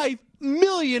 25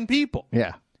 million people.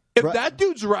 Yeah. If that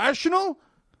dude's rational...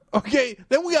 Okay,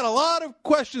 then we got a lot of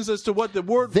questions as to what the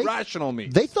word rational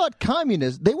means. They thought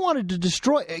they wanted to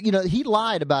destroy, he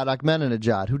lied about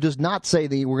Ahmadinejad, who does not say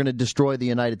that we're going to destroy the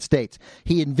United States.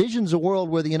 He envisions a world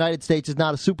where the United States is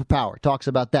not a superpower, talks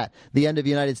about that, the end of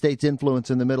United States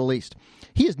influence in the Middle East.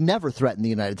 He has never threatened the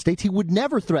United States. He would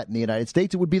never threaten the United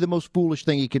States. It would be the most foolish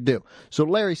thing he could do. So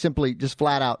Larry simply just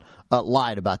flat out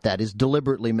lied about that, is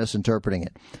deliberately misinterpreting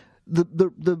it.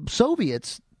 The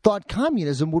Soviets thought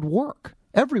communism would work.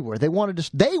 Everywhere. They wanted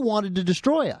to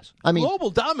destroy us. I mean,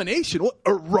 global domination. What,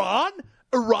 Iran?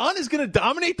 Iran is going to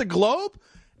dominate the globe?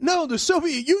 No, the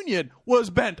Soviet Union was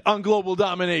bent on global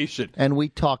domination. And we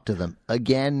talked to them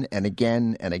again and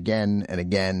again and again and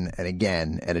again and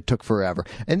again, and it took forever.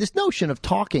 And this notion of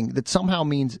talking that somehow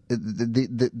means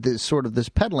the sort of this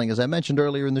peddling, as I mentioned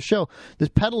earlier in the show, this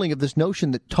peddling of this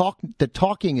notion that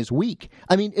talking is weak.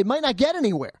 I mean, it might not get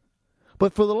anywhere.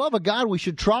 But for the love of God, we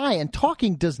should try. And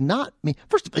talking does not mean.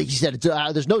 First of all, he said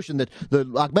this notion that the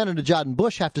Ahmadinejad and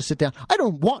Bush have to sit down. I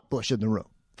don't want Bush in the room,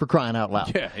 for crying out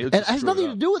loud. Yeah, and it has nothing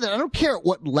to do with it. I don't care at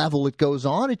what level it goes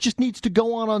on. It just needs to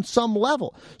go on some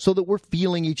level so that we're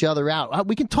feeling each other out.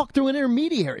 We can talk through an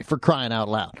intermediary, for crying out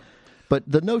loud. But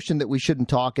the notion that we shouldn't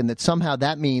talk and that somehow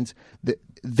that means that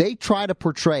they try to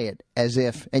portray it as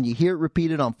if, and you hear it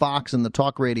repeated on Fox and the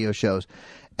talk radio shows,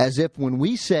 as if when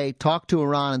we say talk to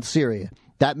Iran and Syria,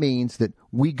 that means that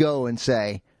we go and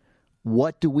say,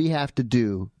 what do we have to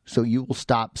do so you will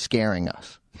stop scaring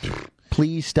us?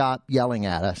 Please stop yelling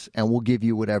at us and we'll give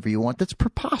you whatever you want. That's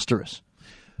preposterous.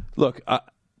 Look,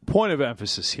 point of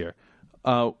emphasis here.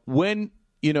 When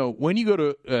you go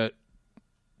to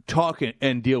talk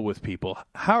and deal with people,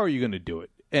 how are you going to do it?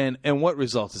 And what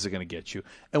results is it going to get you?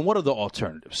 And what are the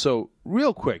alternatives? So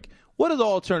real quick, what are the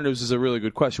alternatives is a really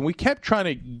good question. We kept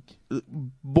trying to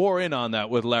bore in on that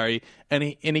with Larry, and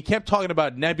he kept talking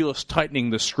about nebulous tightening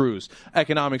the screws,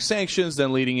 economic sanctions,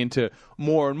 then leading into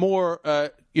more and more,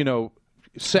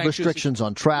 sanctions. Restrictions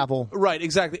on travel. Right,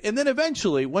 exactly. And then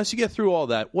eventually, once you get through all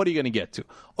that, what are you going to get to?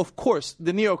 Of course,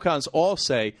 the neocons all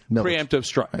say preemptive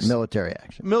strikes. Right, military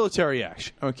action. Military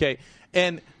action, okay?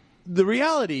 And the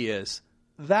reality is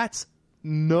that's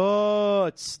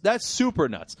nuts. That's super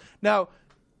nuts. Now,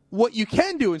 what you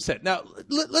can do instead, now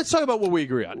let's talk about what we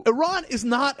agree on. Iran is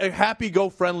not a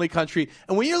happy-go-friendly country,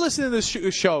 and when you're listening to this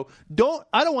show,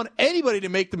 I don't want anybody to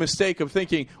make the mistake of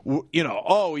thinking,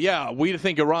 oh yeah, we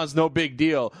think Iran's no big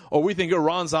deal, or we think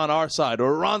Iran's on our side,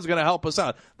 or Iran's going to help us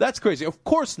out. That's crazy. Of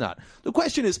course not. The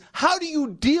question is, how do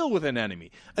you deal with an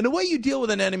enemy? And the way you deal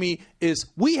with an enemy is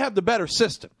we have the better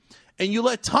system, and you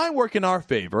let time work in our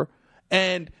favor,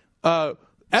 and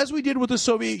as we did with the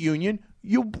Soviet Union,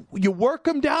 you work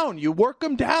them down. You work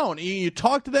them down. You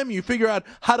talk to them. You figure out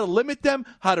how to limit them,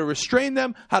 how to restrain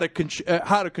them, how to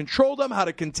control them, how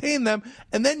to contain them,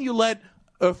 and then you let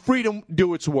freedom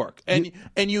do its work. And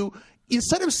you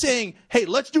instead of saying, "Hey,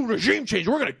 let's do regime change.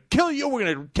 We're going to kill you. We're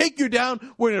going to take you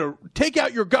down. We're going to take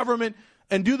out your government."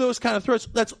 And do those kind of threats.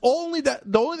 The only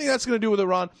thing that's going to do with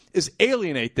Iran is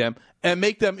alienate them and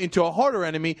make them into a harder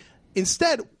enemy.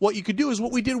 Instead, what you could do is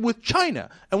what we did with China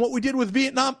and what we did with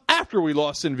Vietnam after we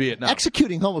lost in Vietnam.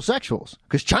 Executing homosexuals,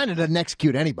 because China doesn't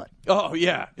execute anybody. Oh,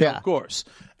 yeah, of course.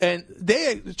 And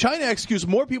China executes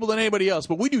more people than anybody else,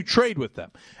 but we do trade with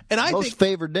them. And I Most think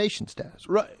favored nation status.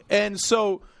 Right. And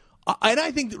so, and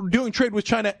I think doing trade with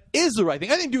China is the right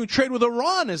thing. I think doing trade with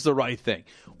Iran is the right thing.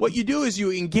 What you do is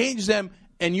you engage them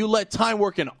and you let time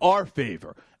work in our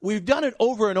favor. We've done it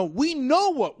over and over. We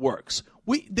know what works.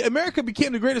 America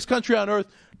became the greatest country on earth,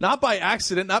 not by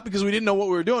accident, not because we didn't know what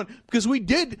we were doing, because we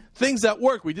did things that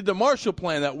worked. We did the Marshall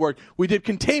Plan that worked. We did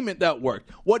containment that worked.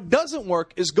 What doesn't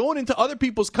work is going into other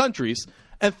people's countries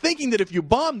and thinking that if you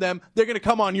bomb them, they're going to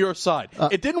come on your side.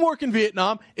 It didn't work in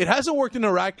Vietnam. It hasn't worked in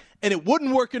Iraq, and it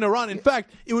wouldn't work in Iran. In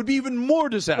fact, it would be even more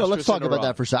disastrous. Well, let's talk about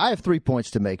that for a second. I have 3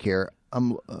 points to make here.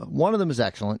 One of them is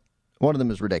excellent. One of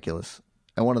them is ridiculous.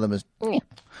 And one of them is...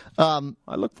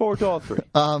 I look forward to all three.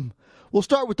 We'll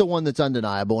start with the one that's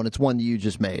undeniable, and it's one you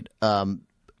just made.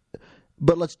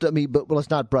 But let's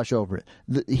not brush over it.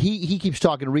 He keeps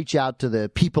talking. Reach out to the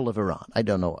people of Iran. I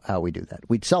don't know how we do that.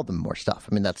 We'd sell them more stuff.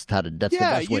 I mean, that's the best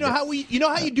way. You know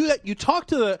how you do that. You talk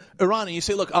to the Iran and you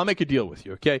say, "Look, I'll make a deal with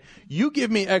you. Okay, you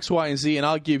give me X, Y, and Z, and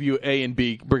I'll give you A and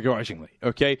B begrudgingly.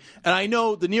 Okay." And I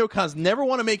know the neocons never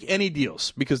want to make any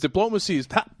deals because diplomacy is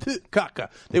caca.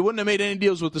 They wouldn't have made any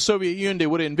deals with the Soviet Union. They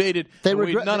would have invaded.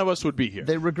 None of us would be here.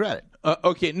 They regret it.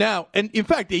 Okay, now, and in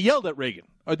fact, they yelled at Reagan.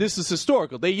 This is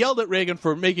historical. They yelled at Reagan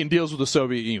for making deals with the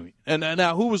Soviet Union. And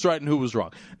now, who was right and who was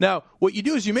wrong? Now, what you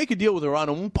do is you make a deal with Iran,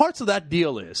 and parts of that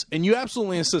deal is, and you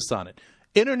absolutely insist on it,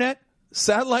 internet,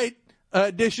 satellite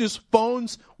dishes,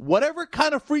 phones, whatever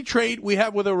kind of free trade we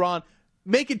have with Iran,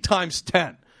 make it times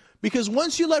 10. Because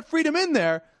once you let freedom in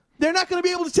there, they're not going to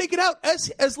be able to take it out.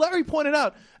 As Larry pointed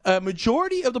out, a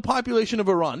majority of the population of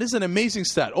Iran, this is an amazing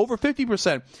stat, over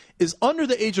 50% is under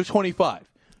the age of 25.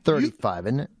 35,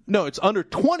 isn't it? No, it's under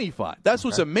 25. That's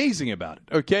what's amazing about it,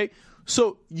 okay?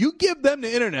 So you give them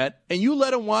the internet and you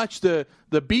let them watch the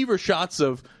beaver shots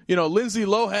of, Lindsay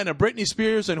Lohan and Britney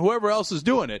Spears and whoever else is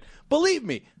doing it. Believe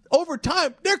me, over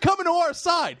time, they're coming to our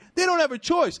side. They don't have a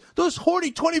choice. Those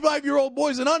horny 25-year-old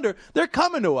boys and under, they're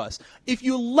coming to us. If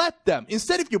you let them,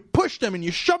 instead if you push them and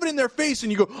you shove it in their face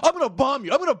and you go, I'm going to bomb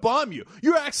you, I'm going to bomb you,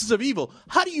 you're axis of evil,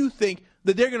 how do you think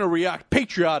that they're going to react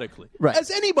patriotically? Right. As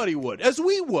anybody would, as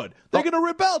we would. They're going to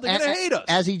rebel. They're going to hate us.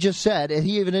 As he just said, and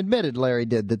he even admitted, Larry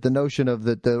did, that the notion of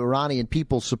that the Iranian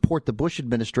people support the Bush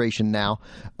administration now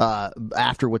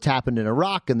after what's happened in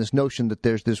Iraq and this notion that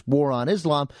there's this war on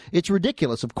Islam, it's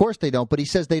ridiculous. Of course they don't, but he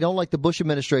says they don't like the Bush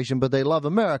administration, but they love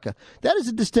America. That is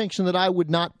a distinction that I would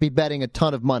not be betting a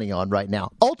ton of money on right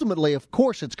now. Ultimately, of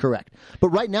course, it's correct. But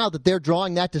right now that they're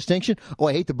drawing that distinction,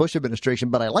 I hate the Bush administration,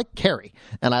 but I like Kerry,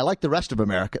 and I like the rest of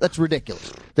America. That's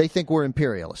ridiculous. They think we're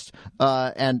imperialists,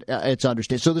 and it's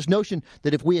understood. So this notion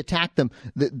that if we attack them,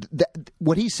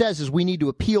 what he says is we need to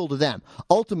appeal to them.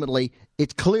 Ultimately,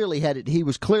 it's clearly headed. He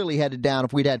was clearly headed down.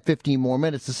 If we'd had 15 more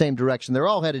minutes, the same direction. They're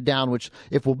all headed down. Which,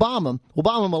 if we'll bomb them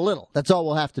a little. That's all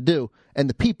we'll have to do, and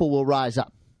the people will rise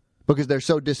up. because they're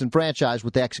so disenfranchised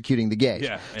with executing the gays.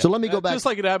 Yeah. So let me go back. Just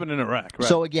like it happened in Iraq. Right?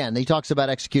 So again, he talks about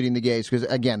executing the gays because,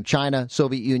 again, China,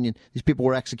 Soviet Union, these people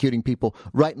were executing people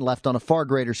right and left on a far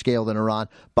greater scale than Iran.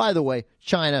 By the way,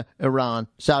 China, Iran,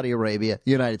 Saudi Arabia,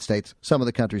 the United States, some of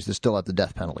the countries that still have the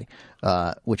death penalty,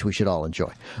 which we should all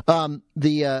enjoy.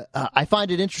 I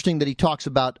find it interesting that he talks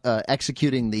about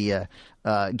executing the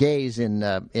gays in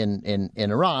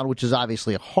Iran, which is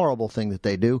obviously a horrible thing that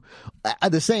they do.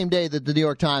 The same day that the New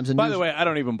York Times and by the way, I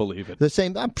don't even believe it. The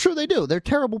same. I'm sure they do. They're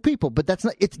terrible people, but that's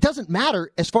not. It doesn't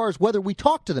matter as far as whether we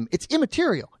talk to them. It's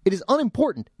immaterial. It is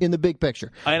unimportant in the big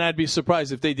picture. And I'd be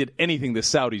surprised if they did anything the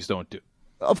Saudis don't do.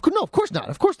 No, of course not.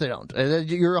 Of course they don't.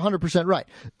 You're 100% right.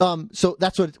 So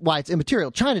that's why it's immaterial.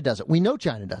 China does it. We know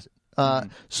China does it.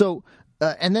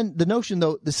 And then the notion,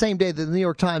 though, the same day that the New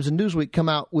York Times and Newsweek come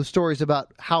out with stories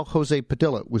about how Jose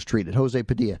Padilla was treated. Jose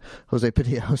Padilla.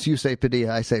 You say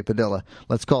Padilla, I say Padilla.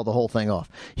 Let's call the whole thing off.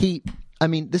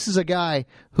 This is a guy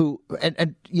who,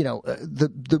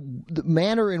 the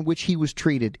manner in which he was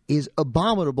treated is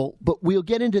abominable, but we'll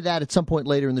get into that at some point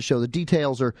later in the show. The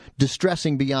details are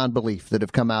distressing beyond belief that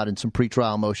have come out in some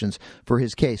pretrial motions for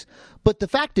his case. But the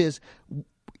fact is,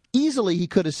 easily he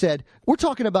could have said, we're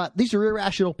talking about these are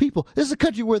irrational people. This is a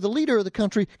country where the leader of the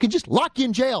country can just lock you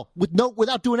in jail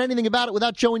without doing anything about it,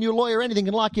 without showing you a lawyer or anything,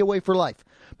 and lock you away for life.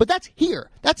 But that's here.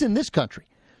 That's in this country.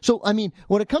 So,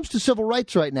 when it comes to civil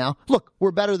rights right now, look,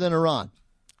 we're better than Iran.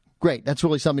 Great. That's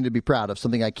really something to be proud of,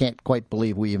 something I can't quite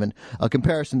believe a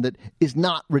comparison that is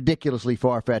not ridiculously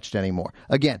far-fetched anymore.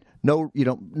 Again, no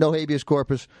habeas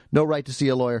corpus, no right to see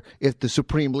a lawyer if the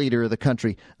supreme leader of the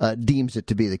country deems it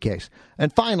to be the case.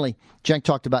 And finally, Cenk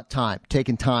talked about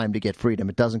taking time to get freedom.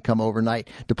 It doesn't come overnight.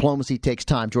 Diplomacy takes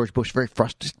time. George Bush, very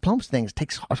frustrated. Diplomacy things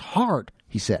it's hard,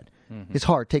 he said. Mm-hmm. It's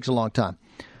hard. It takes a long time.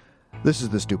 This is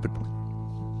the stupid point.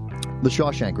 The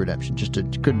Shawshank Redemption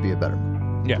couldn't be a better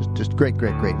movie. Yeah. Just great,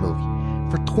 great, great movie.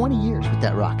 For 20 years with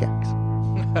that rock axe.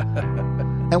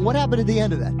 And what happened at the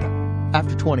end of that, though?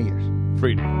 After 20 years?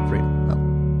 Freedom. Oh.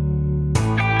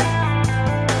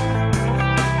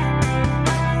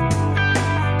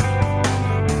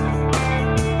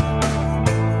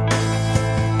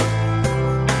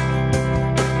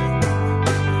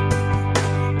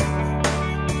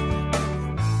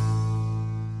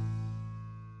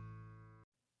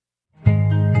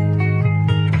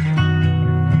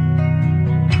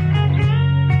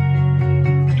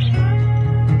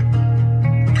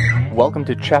 Welcome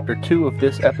to Chapter 2 of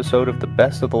this episode of the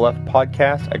Best of the Left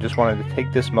podcast. I just wanted to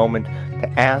take this moment to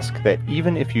ask that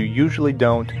even if you usually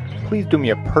don't, please do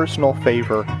me a personal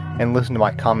favor and listen to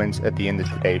my comments at the end of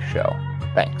today's show.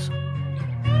 Thanks.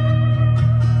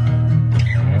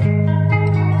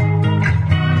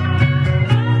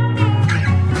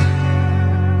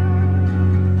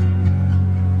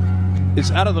 It's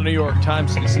out of the New York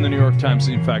Times. It's in the New York Times,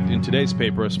 in fact, in today's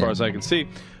paper, as far as I can see.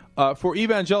 For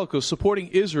evangelicals, supporting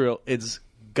Israel is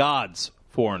God's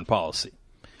foreign policy.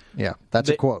 Yeah, that's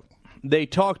a quote. They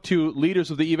talked to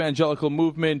leaders of the evangelical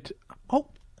movement. Oh,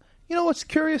 you know what's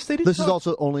curious? This is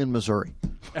also only in Missouri.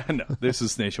 No, this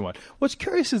is nationwide. What's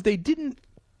curious is they didn't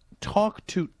talk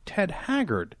to Ted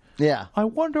Haggard. Yeah. I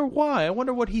wonder why. I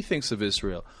wonder what he thinks of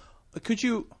Israel. Could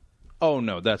you... Oh,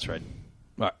 no, that's right.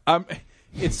 All right.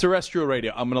 It's terrestrial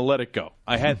radio. I'm going to let it go.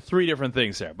 I had 3 different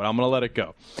things there, but I'm going to let it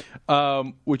go,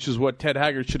 which is what Ted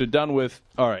Haggard should have done with...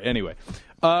 All right, anyway.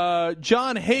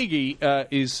 John Hagee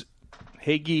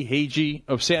Hagee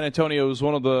of San Antonio is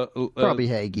one of the... Probably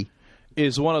Hagee.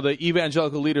 Is one of the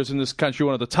evangelical leaders in this country,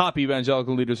 one of the top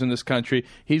evangelical leaders in this country.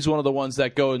 He's one of the ones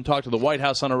that go and talk to the White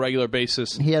House on a regular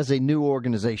basis. He has a new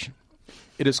organization.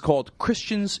 It is called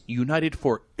Christians United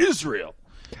for Israel.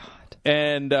 God.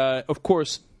 And, of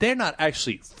course... They're not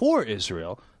actually for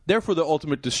Israel. They're for the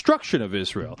ultimate destruction of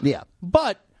Israel. Yeah.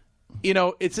 But,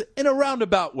 it's in a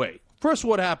roundabout way. First,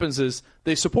 what happens is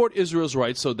they support Israel's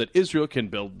rights so that Israel can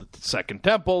build the second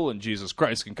temple and Jesus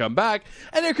Christ can come back.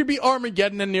 And there could be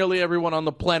Armageddon and nearly everyone on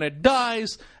the planet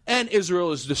dies and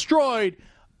Israel is destroyed.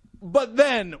 But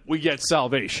then we get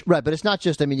salvation. Right, but it's not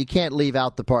just, you can't leave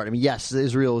out the part. Yes,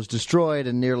 Israel is destroyed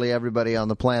and nearly everybody on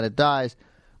the planet dies.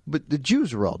 But the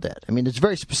Jews are all dead. It's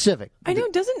very specific. I know.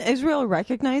 Doesn't Israel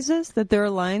recognize this, that their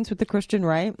alliance with the Christian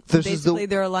right? Basically,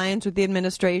 their alliance with the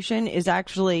administration is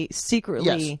actually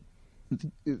secretly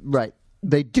right.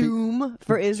 Doom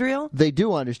for Israel? They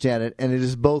do understand it, and it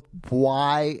is both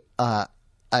why I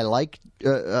like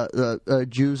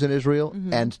Jews in Israel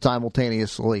and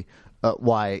simultaneously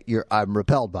why I'm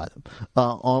repelled by them.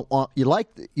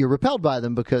 You're repelled by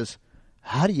them because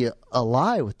how do you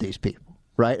ally with these people?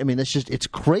 right? I mean, it's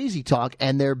crazy talk,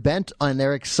 and they're bent and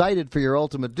they're excited for your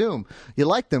ultimate doom. You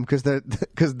like them because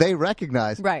they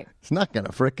recognize it's not going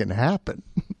to frickin' happen.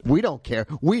 We don't care.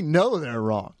 We know they're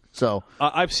wrong. So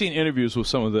I've seen interviews with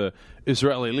some of the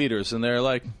Israeli leaders, and they're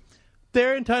like,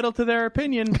 they're entitled to their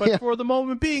opinion, but for the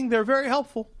moment being, they're very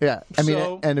helpful. Yeah, I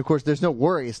mean, and of course, there's no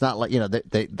worry. It's not like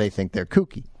they think they're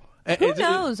kooky. Who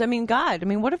knows? I mean, God. I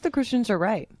mean, what if the Christians are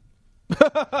right?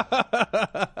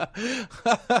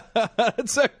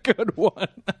 That's a good one.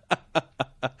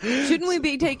 Shouldn't we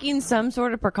be taking some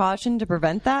sort of precaution to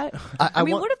prevent that? I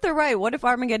mean, what if they're right? What if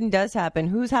Armageddon does happen?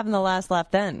 Who's having the last laugh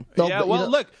then? Yeah, well,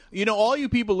 look, all you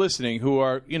people listening who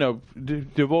are,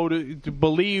 devoted to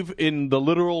believe in the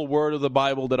literal word of the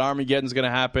Bible that Armageddon's going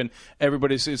to happen,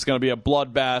 it's going to be a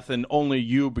bloodbath, and only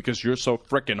you, because you're so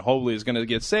frickin' holy, is going to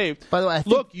get saved. By the way,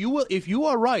 you will. If you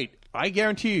are right, I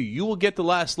guarantee you will get the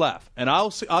last laugh, and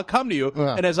I'll come to you,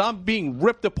 and as I'm being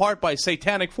ripped apart by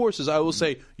satanic forces, I will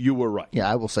say you were right. Yeah,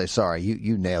 I will say sorry.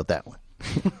 You nailed that one.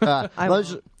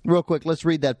 Real quick, let's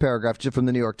read that paragraph just from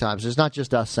the New York Times. It's not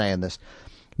just us saying this.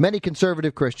 Many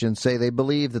conservative Christians say they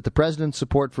believe that the president's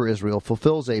support for Israel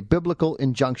fulfills a biblical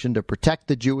injunction to protect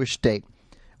the Jewish state,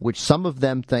 which some of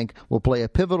them think will play a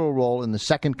pivotal role in the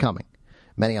second coming.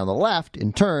 Many on the left,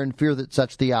 in turn, fear that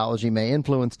such theology may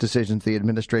influence decisions the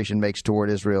administration makes toward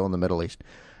Israel and the Middle East.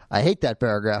 I hate that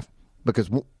paragraph because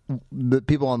the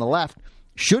people on the left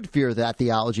should fear that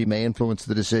theology may influence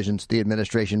the decisions the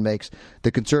administration makes.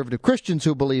 The conservative Christians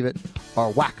who believe it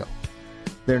are wacko.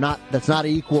 They're not. That's not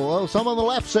equal. Oh, some on the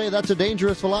left say that's a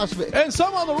dangerous philosophy, and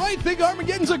some on the right think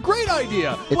Armageddon's a great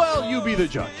idea. Well, you be the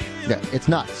judge. Yeah, it's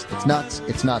nuts. It's nuts.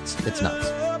 It's nuts. It's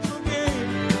nuts.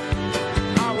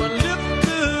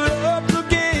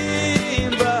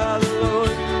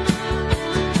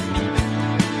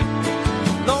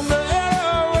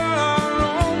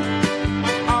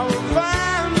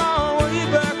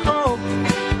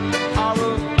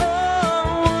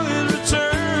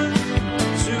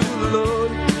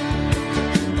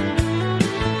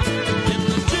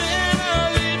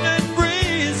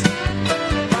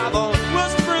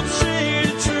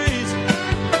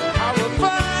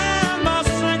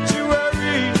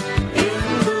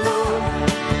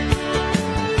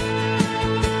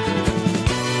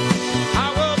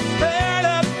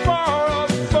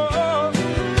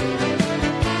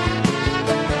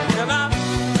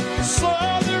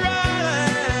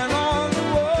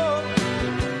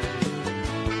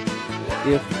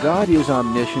 If God is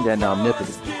omniscient and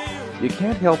omnipotent, you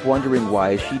can't help wondering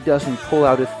why she doesn't pull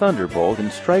out a thunderbolt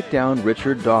and strike down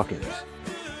Richard Dawkins,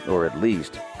 or at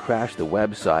least crash the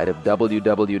website of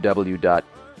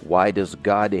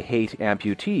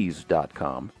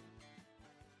www.whydoesgodhateamputees.com.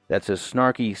 That's a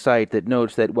snarky site that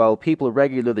notes that while people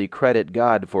regularly credit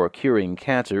God for curing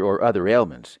cancer or other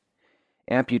ailments,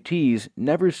 amputees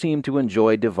never seem to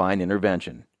enjoy divine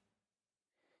intervention.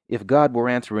 If God were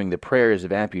answering the prayers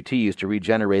of amputees to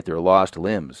regenerate their lost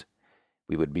limbs,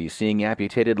 we would be seeing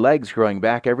amputated legs growing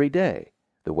back every day,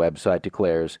 the website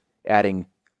declares, adding,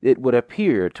 it would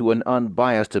appear to an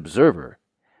unbiased observer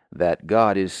that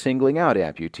God is singling out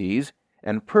amputees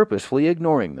and purposefully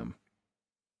ignoring them.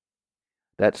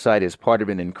 That site is part of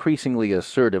an increasingly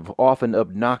assertive, often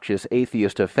obnoxious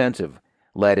atheist offensive,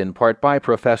 led in part by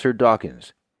Professor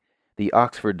Dawkins, the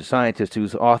Oxford scientist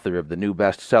who's author of the new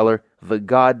bestseller, The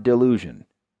God Delusion.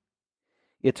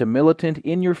 It's a militant,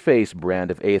 in-your-face brand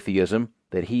of atheism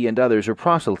that he and others are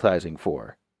proselytizing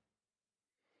for.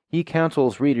 He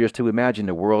counsels readers to imagine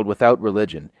a world without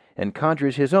religion and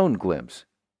conjures his own glimpse.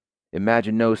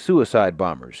 Imagine no suicide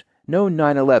bombers, no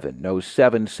 9/11, no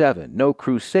 7/7, no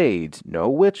crusades, no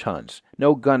witch hunts,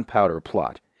 no gunpowder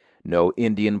plot, no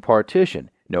Indian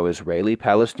partition, no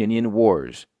Israeli-Palestinian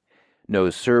wars, no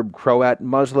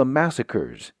Serb-Croat-Muslim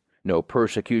massacres, no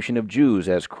persecution of Jews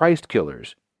as Christ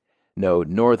killers, no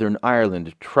Northern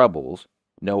Ireland troubles,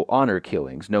 no honor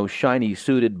killings, no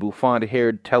shiny-suited,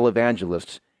 bouffant-haired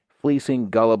televangelists fleecing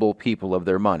gullible people of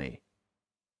their money.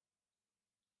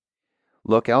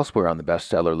 Look elsewhere on the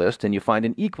bestseller list and you find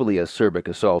an equally acerbic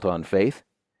assault on faith.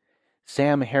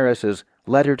 Sam Harris's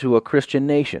Letter to a Christian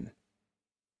Nation.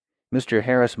 Mr.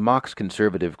 Harris mocks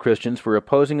conservative Christians for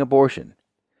opposing abortion,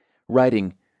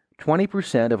 writing,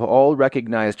 20% of all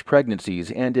recognized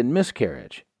pregnancies end in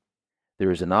miscarriage. There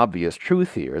is an obvious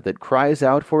truth here that cries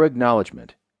out for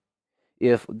acknowledgement.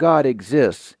 If God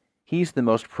exists, he's the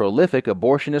most prolific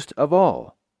abortionist of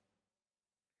all.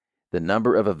 The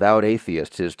number of avowed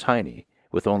atheists is tiny,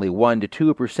 with only 1 to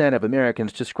 2% of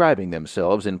Americans describing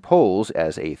themselves in polls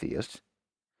as atheists.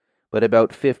 But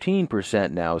about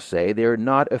 15% now say they're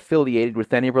not affiliated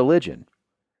with any religion,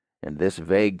 and this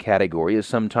vague category is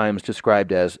sometimes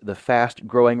described as the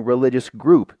fast-growing religious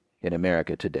group in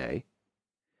America today.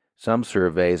 Some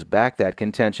surveys back that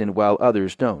contention while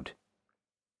others don't.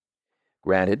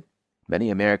 Granted, many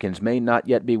Americans may not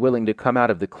yet be willing to come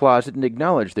out of the closet and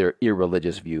acknowledge their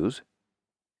irreligious views.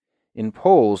 In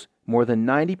polls, more than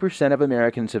 90% of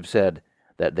Americans have said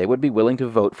that they would be willing to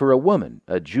vote for a woman,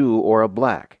 a Jew, or a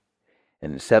black,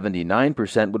 and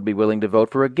 79% would be willing to vote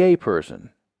for a gay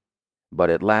person. But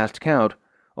at last count,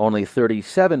 only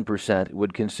 37%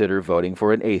 would consider voting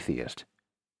for an atheist.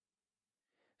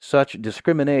 Such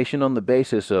discrimination on the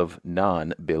basis of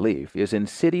non-belief is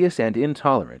insidious and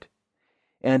intolerant,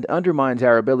 and undermines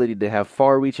our ability to have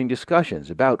far-reaching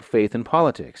discussions about faith and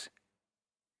politics.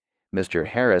 Mr.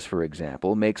 Harris, for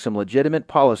example, makes some legitimate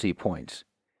policy points,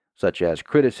 such as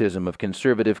criticism of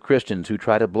conservative Christians who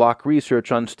try to block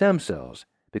research on stem cells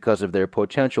because of their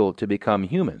potential to become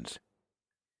humans.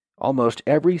 Almost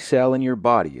every cell in your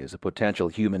body is a potential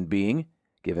human being,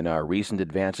 given our recent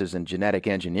advances in genetic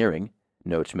engineering,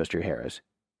 notes Mr. Harris.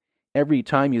 Every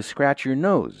time you scratch your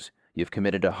nose, you've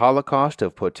committed a holocaust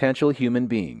of potential human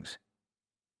beings.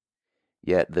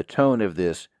 Yet the tone of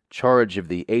this charge of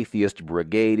the atheist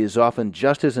brigade is often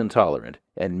just as intolerant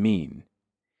and mean.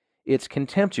 It's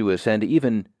contemptuous and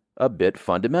even a bit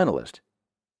fundamentalist.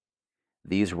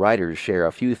 These writers share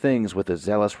a few things with the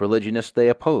zealous religionists they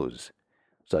oppose,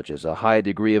 such as a high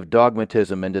degree of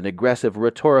dogmatism and an aggressive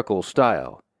rhetorical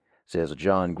style, says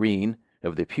John Green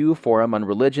of the Pew Forum on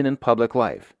Religion and Public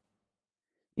Life.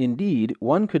 Indeed,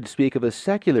 one could speak of a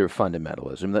secular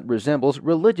fundamentalism that resembles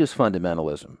religious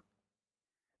fundamentalism.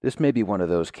 This may be one of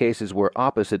those cases where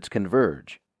opposites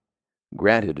converge.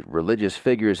 Granted, religious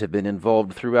figures have been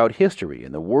involved throughout history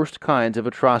in the worst kinds of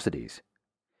atrocities.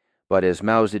 But as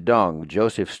Mao Zedong,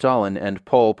 Joseph Stalin, and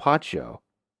Pol Pot show,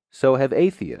 so have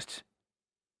atheists.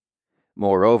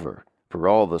 Moreover, for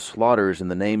all the slaughters in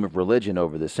the name of religion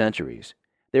over the centuries,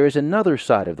 there is another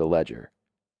side of the ledger.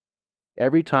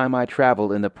 Every time I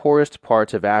travel in the poorest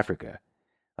parts of Africa,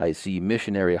 I see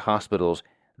missionary hospitals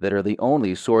that are the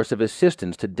only source of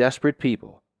assistance to desperate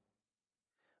people.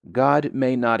 God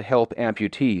may not help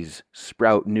amputees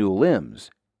sprout new limbs,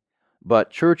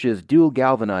 but churches do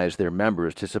galvanize their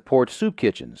members to support soup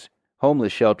kitchens,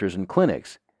 homeless shelters, and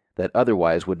clinics that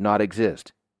otherwise would not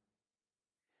exist.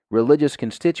 Religious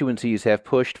constituencies have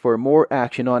pushed for more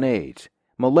action on AIDS,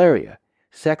 malaria,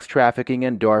 sex trafficking,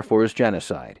 and Darfur's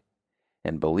genocide,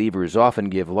 and believers often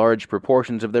give large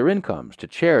proportions of their incomes to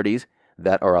charities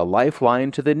that are a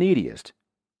lifeline to the neediest.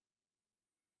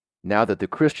 Now that the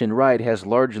Christian right has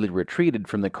largely retreated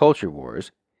from the culture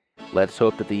wars, let's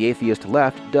hope that the atheist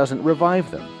left doesn't revive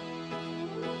them.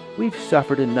 We've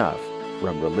suffered enough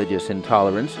from religious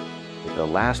intolerance that the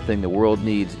last thing the world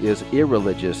needs is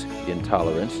irreligious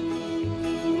intolerance.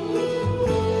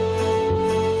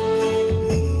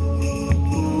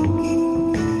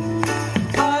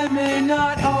 I may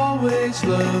not always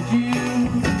love you,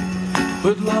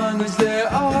 but long as there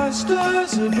are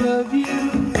stars above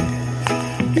you,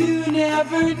 you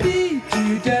never need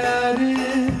to doubt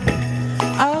it.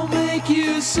 I'll make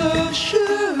you so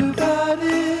sure about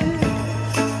it.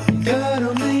 God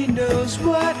only knows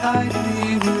what I'd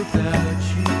be without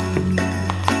you.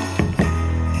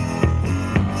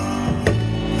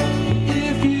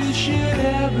 If you should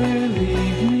ever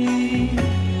leave me,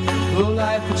 well,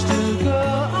 life would still go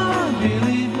on,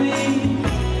 believe me.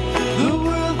 The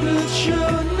world could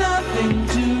show nothing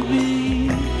to me,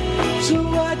 so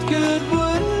what good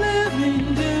would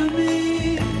living do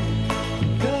me?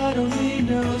 God only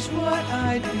knows what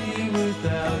I'd be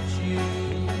without you.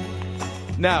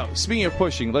 Now, speaking of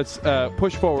pushing, let's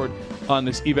push forward on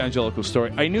this evangelical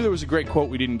story. I knew there was a great quote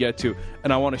we didn't get to,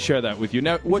 and I want to share that with you.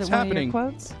 Now, what's happening? Is it one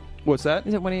of your quotes? What's that?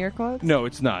 Is it one of your quotes? No,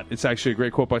 it's not. It's actually a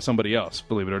great quote by somebody else,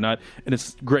 believe it or not, and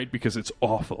it's great because it's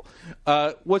awful.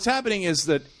 What's happening is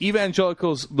that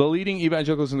evangelicals, the leading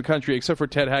evangelicals in the country, except for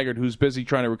Ted Haggard, who's busy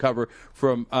trying to recover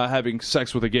from having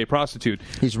sex with a gay prostitute.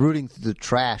 He's rooting through the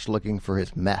trash looking for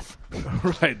his meth.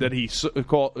 Right, that he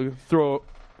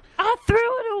I threw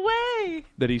it away.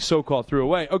 That he so-called threw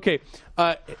away. Okay,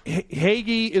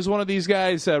 Hagee is one of these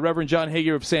guys, Reverend John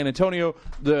Hagee of San Antonio.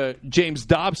 The James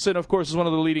Dobson, of course, is one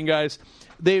of the leading guys.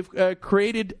 They've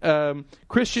created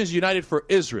Christians United for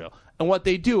Israel. And what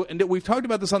they do, and we've talked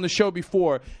about this on the show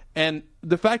before, and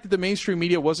the fact that the mainstream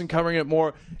media wasn't covering it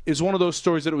more is one of those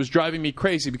stories that it was driving me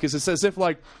crazy, because it's as if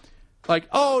like,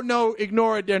 oh, no,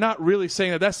 ignore it. They're not really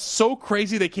saying that. That's so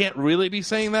crazy they can't really be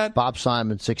saying that. Bob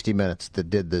Simon, 60 Minutes, that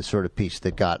did the sort of piece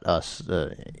that got us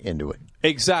into it.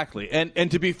 Exactly.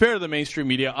 And to be fair to the mainstream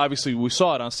media, obviously we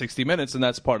saw it on 60 Minutes, and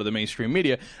that's part of the mainstream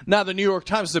media. Now the New York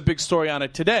Times has a big story on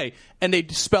it today, and they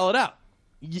spell it out.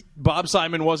 Bob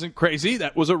Simon wasn't crazy.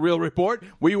 That was a real report.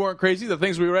 We weren't crazy. The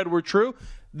things we read were true.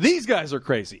 These guys are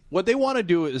crazy. What they want to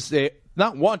do is they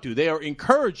are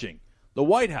encouraging the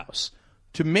White House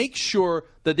to make sure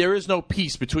that there is no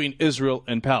peace between Israel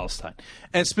and Palestine.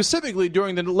 And specifically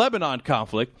during the Lebanon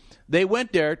conflict, they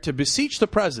went there to beseech the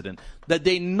president that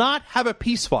they not have a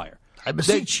ceasefire. I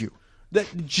beseech you.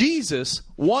 That Jesus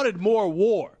wanted more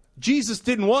war. Jesus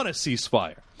didn't want a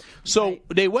ceasefire. So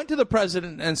they went to the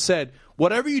president and said,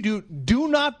 whatever you do, do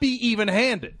not be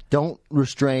even-handed. Don't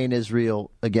restrain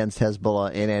Israel against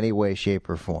Hezbollah in any way, shape,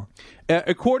 or form.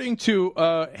 According to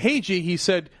Hagee, he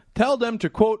said, tell them to,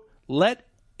 quote, let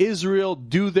Israel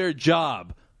do their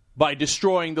job by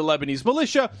destroying the Lebanese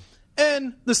militia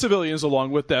and the civilians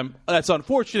along with them. That's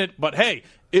unfortunate, but hey,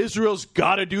 Israel's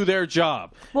got to do their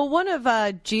job. Well, one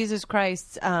of Jesus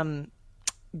Christ's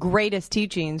greatest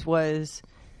teachings was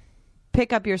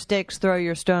pick up your sticks, throw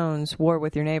your stones, war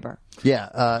with your neighbor.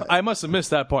 Yeah. I must have missed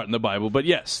that part in the Bible, but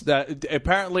yes, that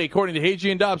apparently, according to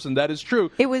Hagee and Dobson, that is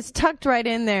true. It was tucked right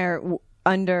in there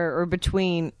under or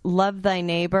between love thy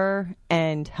neighbor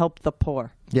and help the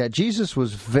poor. Yeah, Jesus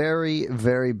was very,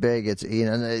 very big. It's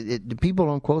people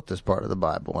don't quote this part of the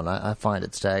Bible, and I find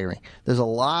it staggering. There's a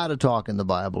lot of talk in the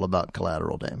Bible about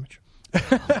collateral damage.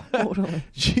 Totally.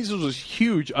 Jesus was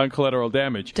huge on collateral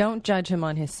damage. Don't judge him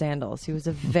on his sandals. He was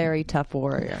a very tough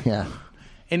warrior. Yeah.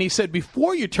 And he said,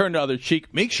 before you turn the other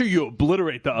cheek, make sure you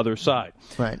obliterate the other side.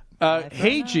 Right.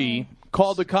 Hagee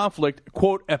called the conflict,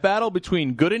 quote, a battle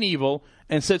between good and evil,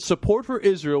 and said support for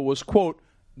Israel was, quote,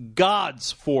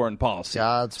 God's foreign policy.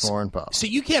 God's foreign policy.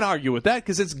 So you can't argue with that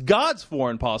because it's God's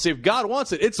foreign policy. If God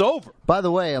wants it, it's over. By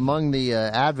the way, among the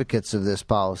advocates of this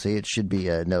policy, it should be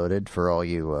noted for all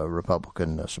you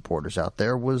Republican supporters out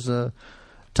there, was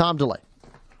Tom DeLay.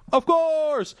 Of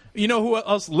course. You know who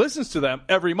else listens to them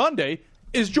every Monday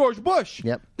is George Bush.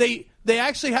 Yep. They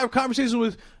actually have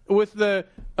conversations with the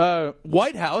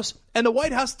White House, and the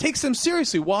White House takes them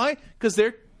seriously. Why? Because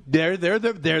they're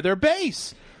their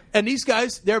base. And these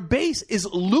guys, their base is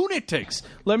lunatics.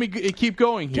 Let me keep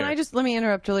going here. Let me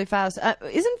interrupt really fast.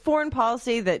 Isn't foreign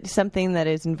policy that something that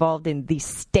is involved in the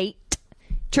state,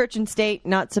 church and state,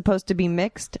 not supposed to be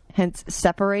mixed, hence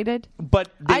separated? But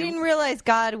I didn't realize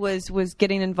God was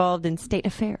getting involved in state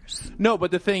affairs. No,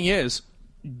 but the thing is,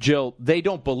 Jill, they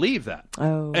don't believe that.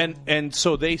 Oh. And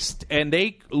so they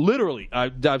literally,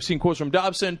 I've seen quotes from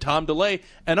Dobson, Tom DeLay,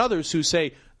 and others who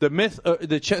say the myth,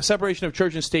 separation of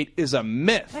church and state is a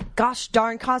myth. That gosh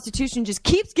darn Constitution just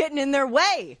keeps getting in their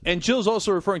way. And Jill's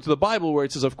also referring to the Bible where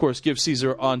it says, of course, give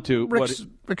Caesar onto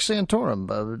Rick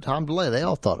Santorum, Tom DeLay, they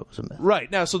all thought it was a myth.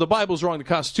 Right. Now, so the Bible's wrong, the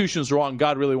Constitution's wrong,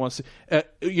 God really wants to...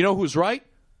 you know who's right?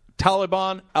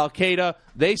 Taliban, Al-Qaeda,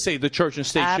 they say the church and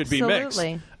state should be mixed.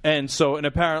 And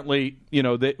apparently,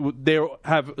 they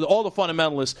have all the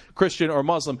fundamentalists, Christian or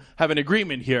Muslim, have an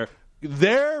agreement here.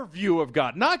 Their view of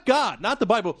God, not the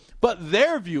Bible, but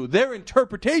their view, their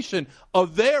interpretation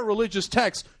of their religious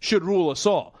text should rule us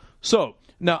all. So,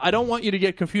 now, I don't want you to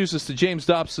get confused as to James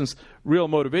Dobson's real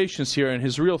motivations here and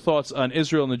his real thoughts on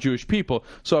Israel and the Jewish people.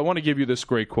 So I want to give you this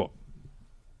great quote.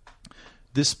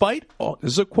 This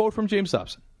is a quote from James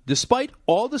Dobson. Despite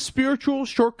all the spiritual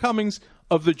shortcomings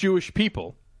of the Jewish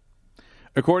people,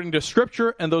 according to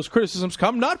Scripture, and those criticisms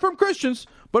come not from Christians,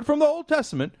 but from the Old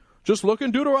Testament. Just look in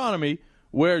Deuteronomy,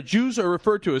 where Jews are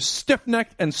referred to as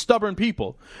stiff-necked and stubborn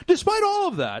people. Despite all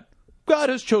of that, God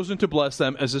has chosen to bless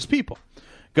them as his people.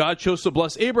 God chose to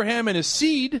bless Abraham and his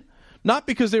seed, not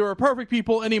because they were a perfect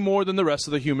people any more than the rest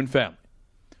of the human family.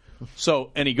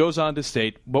 So, and he goes on to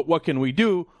state, but what can we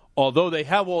do? Although they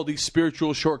have all these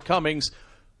spiritual shortcomings,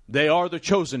 they are the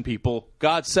chosen people.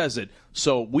 God says it.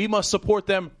 So we must support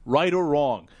them right or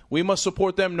wrong. We must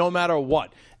support them no matter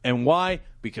what. And why?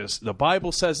 Because the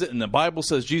Bible says it, and the Bible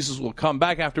says Jesus will come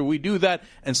back after we do that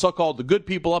and suck all the good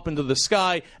people up into the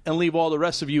sky and leave all the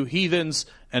rest of you heathens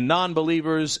and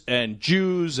non-believers and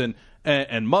Jews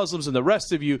and Muslims and the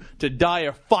rest of you to die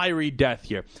a fiery death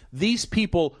here. These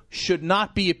people should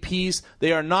not be appeased.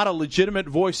 They are not a legitimate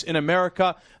voice in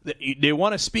America. They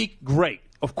want to speak, great.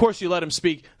 Of course you let them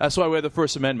speak. That's why we have the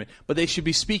First Amendment. But they should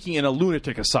be speaking in a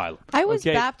lunatic asylum. I was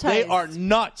baptized. They are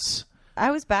nuts. I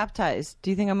was baptized. Do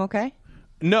you think I'm okay?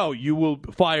 no, you will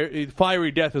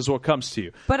fiery death is what comes to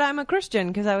you. But I'm a Christian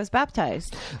because I was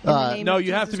baptized. No,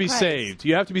 you have to be saved.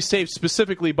 You have to be saved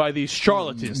specifically by these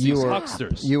charlatans, these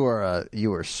hucksters. You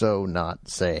are so not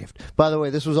saved. By the way,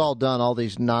 this was all done, all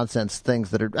these nonsense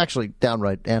things that are actually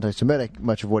downright anti-Semitic,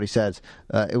 much of what he says.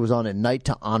 It was on a night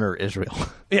to honor Israel.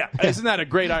 Yeah, isn't that a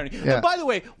great irony? Yeah. And by the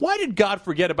way, why did God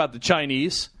forget about the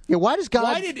Chinese? Yeah, why does God?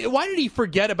 Why did he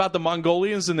forget about the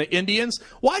Mongolians and the Indians?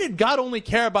 Why did God only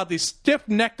care about these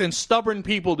stiff-necked and stubborn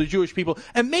people, the Jewish people,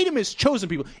 and made them his chosen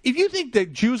people? If you think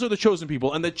that Jews are the chosen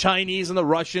people and the Chinese and the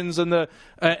Russians and the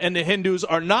Hindus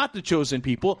are not the chosen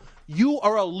people, you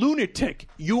are a lunatic.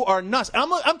 You are nuts.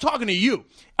 I'm talking to you.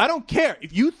 I don't care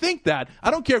if you think that.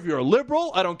 I don't care if you're a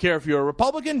liberal. I don't care if you're a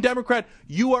Republican, Democrat.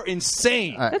 You are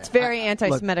insane. That's very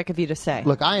anti-Semitic of you to say.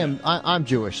 Look, I'm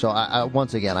Jewish, so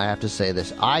once again I have to say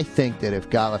this. I think that if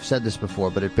God, I've said this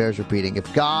before, but it bears repeating,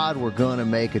 if God were going to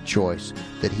make a choice,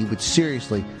 that he would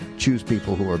seriously choose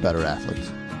people who are better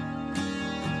athletes.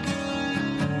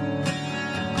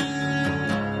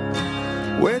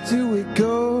 Where do we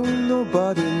go?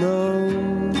 Nobody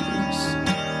knows.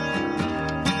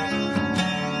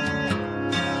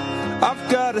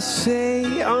 I've got to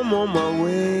say I'm on my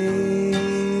way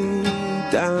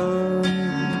down.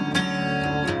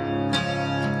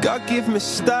 God give me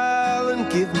style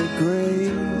and give me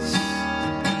grace.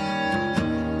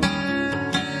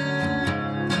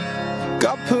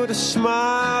 God put a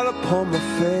smile upon my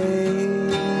face.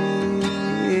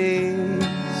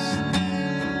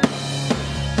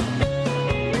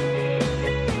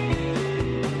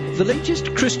 The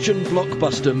latest Christian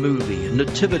blockbuster movie,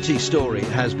 Nativity Story,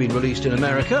 has been released in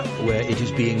America, where it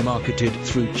is being marketed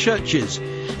through churches.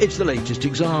 It's the latest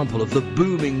example of the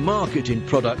booming market in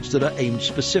products that are aimed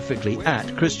specifically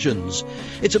at Christians.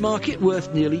 It's a market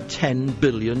worth nearly $10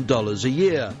 billion a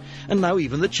year. And now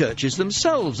even the churches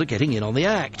themselves are getting in on the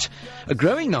act. A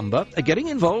growing number are getting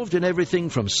involved in everything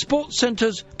from sports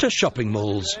centres to shopping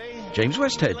malls. James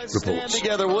Westhead reports. Stand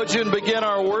together, would you, and begin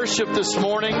our worship this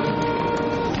morning.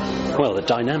 Well, the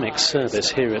dynamic service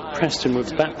here at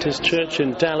Prestonwood Baptist Church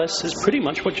in Dallas is pretty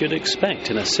much what you'd expect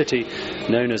in a city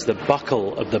known as the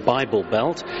buckle of the Bible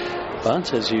Belt.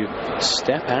 But as you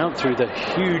step out through the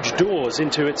huge doors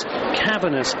into its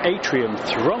cavernous atrium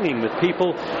thronging with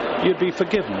people, you'd be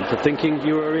forgiven for thinking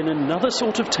you are in another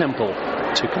sort of temple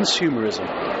to consumerism.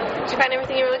 Did you find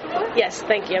everything you were looking for? Yes,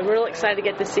 thank you. I'm real excited to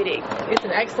get this CD. It's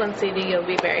an excellent CD. You'll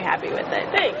be very happy with it.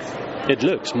 Thanks. It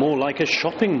looks more like a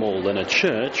shopping mall than a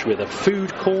church, with a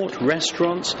food court,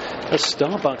 restaurants, a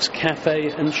Starbucks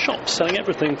cafe, and shops selling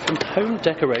everything from home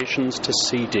decorations to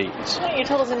CDs. Your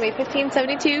total's going to be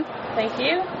 $15.72. Thank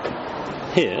you.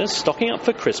 Here, stocking up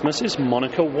for Christmas, is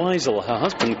Monica Weisel, her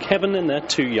husband Kevin, and their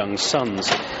 2 young sons.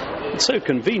 It's so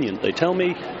convenient, they tell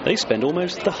me, they spend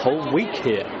almost the whole week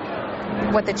here.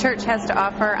 What the church has to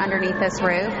offer underneath this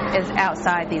roof is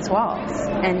outside these walls.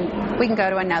 And we can go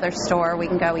to another store, we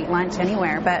can go eat lunch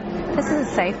anywhere, but this is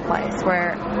a safe place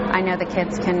where I know the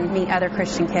kids can meet other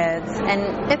Christian kids,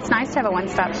 and it's nice to have a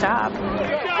one-stop shop. Keep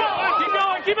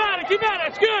going, keep at it,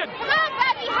 it's good. Come on,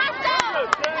 buddy,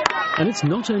 hustle! And it's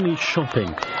not only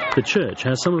shopping. The church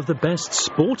has some of the best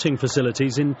sporting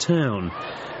facilities in town.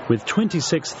 With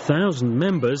 26,000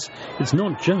 members, it's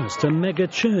not just a mega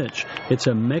church, it's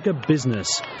a mega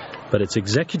business. But its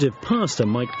executive pastor,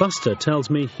 Mike Buster, tells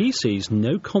me he sees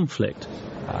no conflict.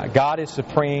 God is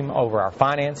supreme over our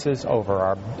finances,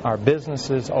 over our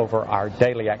businesses, over our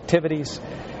daily activities.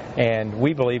 And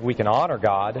we believe we can honor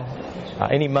God.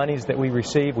 Any monies that we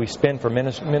receive, we spend for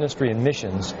ministry and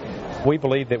missions. We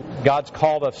believe that God's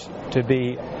called us to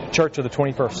be church of the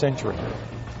 21st century.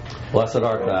 Blessed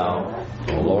art thou,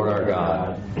 O Lord our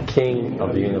God, King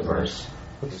of the universe.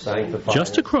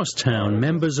 Just across town,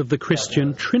 members of the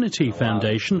Christian Trinity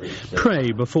Foundation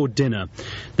pray before dinner.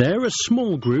 They're a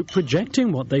small group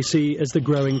projecting what they see as the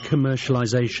growing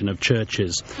commercialization of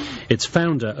churches. Its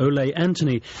founder, Ole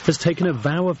Anthony, has taken a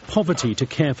vow of poverty to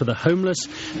care for the homeless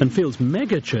and feels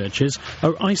mega churches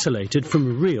are isolated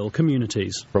from real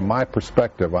communities. From my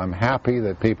perspective, I'm happy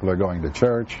that people are going to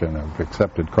church and have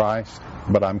accepted Christ,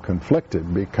 but I'm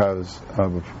conflicted because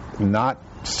of not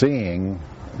seeing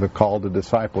the call to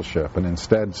discipleship and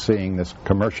instead seeing this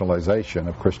commercialization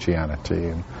of Christianity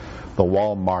and the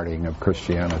Walmarting of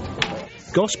Christianity.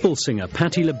 gospel singer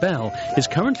Patti LaBelle is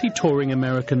currently touring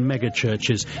American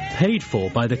megachurches, paid for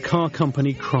by the car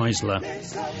company Chrysler.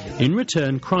 In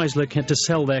return, Chrysler get to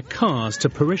sell their cars to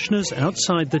parishioners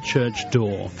outside the church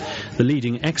door. The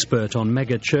leading expert on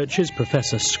megachurches,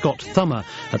 Professor Scott Thummer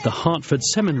at the Hartford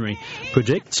Seminary,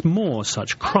 predicts more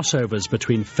such crossovers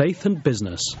between faith and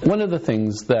business. One of the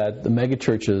things that the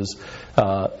megachurches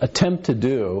attempt to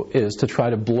do is to try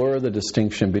to blur the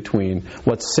distinction between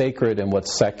what's sacred and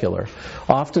what's secular.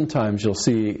 Oftentimes you'll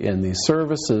see in these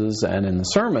services and in the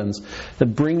sermons the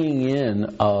bringing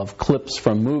in of clips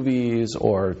from movies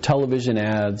or television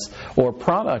ads or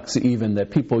products even that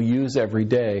people use every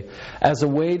day as a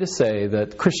way to say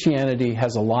that Christianity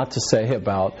has a lot to say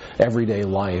about everyday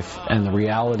life and the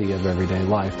reality of everyday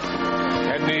life.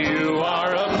 And you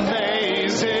are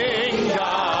amazing,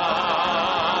 God.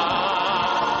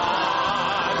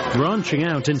 Branching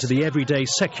out into the everyday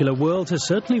secular world has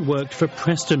certainly worked for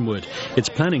Prestonwood. It's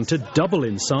planning to double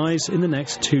in size in the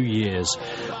next 2 years.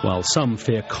 While some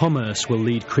fear commerce will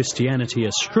lead Christianity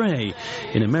astray,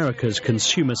 in America's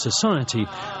consumer society,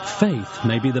 faith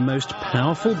may be the most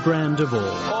powerful brand of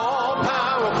all.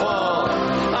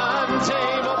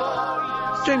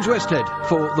 James Westhead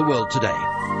for The World Today.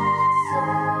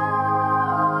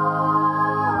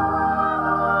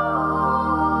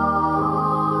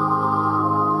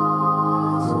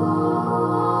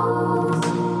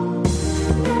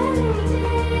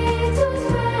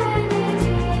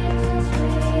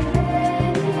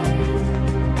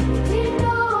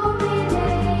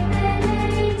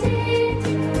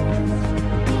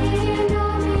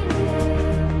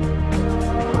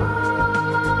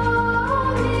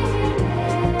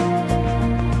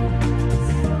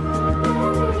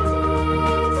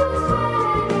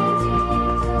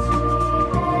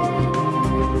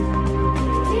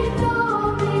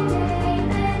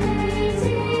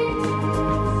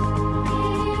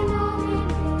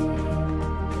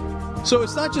 So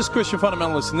it's not just Christian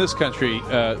fundamentalists in this country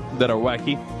that are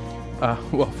wacky.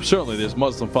 Well, certainly there's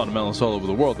Muslim fundamentalists all over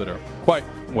the world that are quite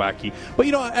wacky. But,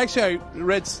 you know, actually I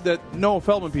read that Noah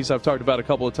Feldman piece I've talked about a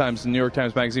couple of times in the New York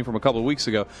Times Magazine from a couple of weeks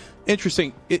ago.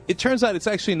 Interesting. It turns out it's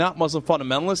actually not Muslim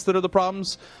fundamentalists that are the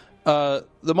problems. The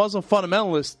Muslim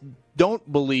fundamentalists don't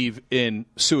believe in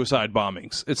suicide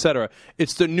bombings, etc.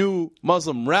 It's the new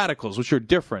Muslim radicals, which are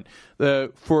different.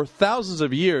 For thousands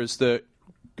of years, the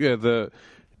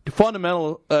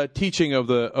fundamental teaching of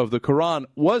the Quran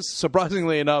was,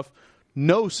 surprisingly enough,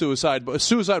 no suicide. But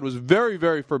suicide was very,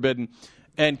 very forbidden,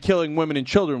 and killing women and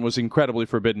children was incredibly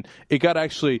forbidden. It got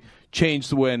actually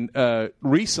changed when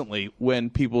recently when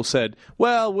people said,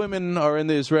 well, women are in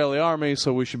the Israeli army,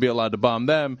 so we should be allowed to bomb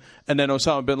them. And then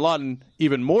Osama bin Laden,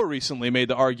 even more recently, made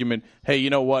the argument, hey, you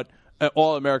know what?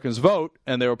 All Americans vote,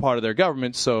 and they were part of their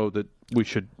government, so that we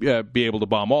should be able to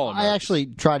bomb all Americans. I actually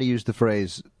try to use the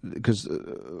phrase because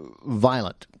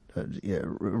violent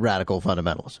radical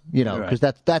fundamentalists, you know, because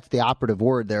that's the operative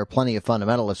word. There are plenty of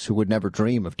fundamentalists who would never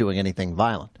dream of doing anything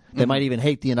violent. They might even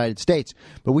hate the United States,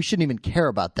 but we shouldn't even care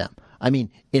about them. I mean,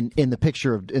 in the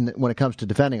picture of when it comes to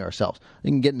defending ourselves,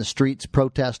 you can get in the streets,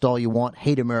 protest all you want,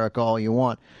 hate America all you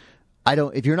want.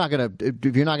 If you're not going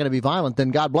to be violent,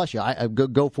 then God bless you.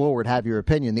 Go forward, have your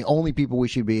opinion. The only people we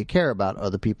should care about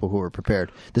are the people who are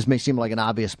prepared. This may seem like an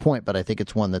obvious point, but I think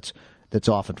it's one that's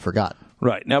often forgotten.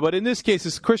 Right. Now, but in this case,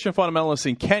 it's Christian fundamentalists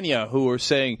in Kenya who are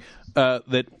saying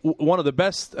that one of the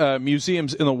best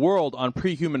museums in the world on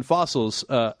pre-human fossils,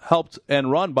 helped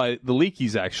and run by the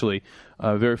Leakeys, actually,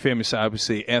 very famous,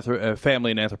 obviously,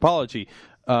 family in anthropology,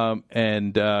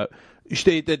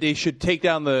 state that they should take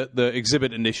down the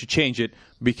exhibit and they should change it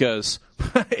because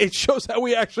it shows how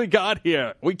we actually got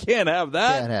here. We can't have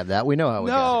that. Can't have that. We know how we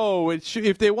got here.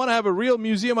 If they want to have a real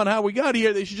museum on how we got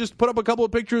here, they should just put up a couple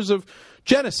of pictures of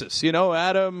Genesis, you know,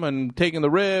 Adam and taking the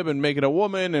rib and making a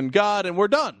woman and God, and we're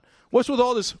done. What's with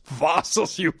all this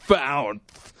fossils you found?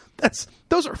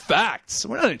 Those are facts.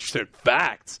 We're not interested in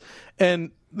facts.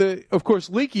 And of course,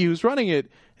 Leakey, who's running it,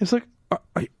 is like,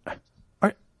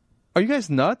 are you guys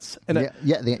nuts? And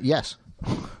yes.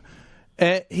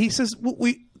 And he says,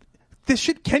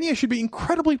 Kenya should be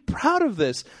incredibly proud of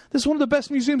this. This is one of the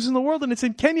best museums in the world, and it's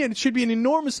in Kenya, and it should be an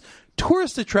enormous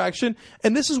tourist attraction.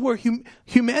 And this is where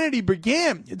humanity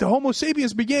began. The Homo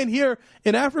sapiens began here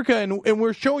in Africa, and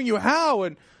we're showing you how.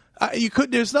 And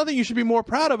there's nothing you should be more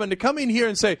proud of. And to come in here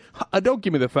and say, don't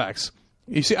give me the facts.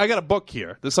 You see, I got a book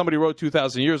here that somebody wrote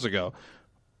 2,000 years ago.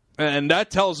 And that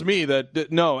tells me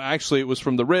that, no, actually it was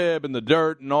from the rib and the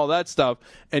dirt and all that stuff,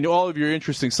 and all of your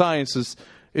interesting science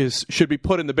should be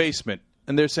put in the basement.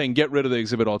 And they're saying get rid of the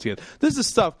exhibit altogether. This is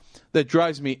stuff that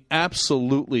drives me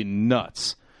absolutely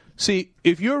nuts. See,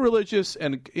 if you're religious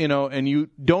and you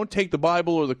don't take the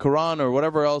Bible or the Quran or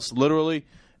whatever else literally,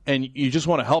 and you just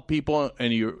want to help people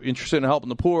and you're interested in helping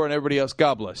the poor and everybody else,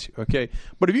 God bless you, okay?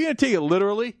 But if you're going to take it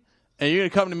literally and you're going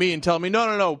to come to me and tell me,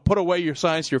 no, put away your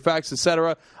science, your facts,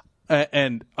 etc.,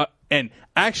 and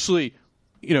actually,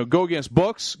 go against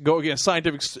books, go against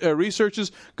scientific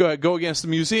researches, go against the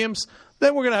museums,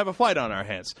 then we're going to have a fight on our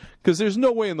hands. Because there's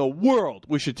no way in the world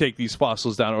we should take these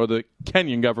fossils down, or the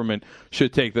Kenyan government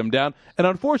should take them down. And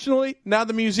unfortunately, now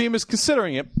the museum is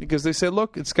considering it because they say,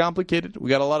 look, it's complicated.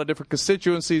 We got a lot of different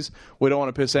constituencies. We don't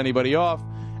want to piss anybody off.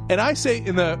 And I say,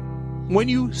 when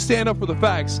you stand up for the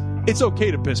facts, it's okay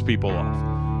to piss people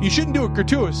off. You shouldn't do it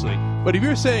gratuitously. But if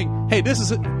you're saying, hey, this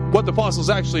is what the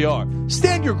fossils actually are,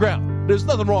 stand your ground. There's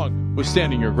nothing wrong with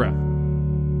standing your ground.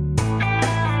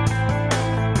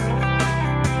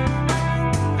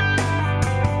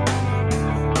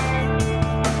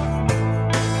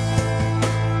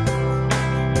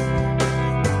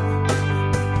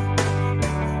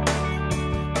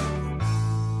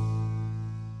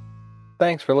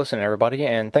 Thanks for listening, everybody,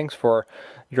 and thanks for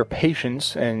your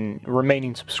patience and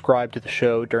remaining subscribed to the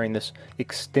show during this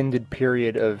extended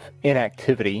period of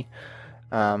inactivity.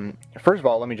 First of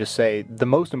all, let me just say, the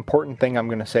most important thing I'm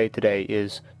going to say today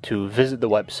is to visit the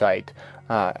website.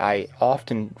 I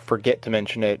often forget to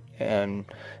mention it, and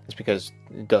it's because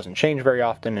it doesn't change very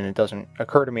often and it doesn't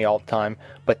occur to me all the time.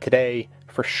 But today,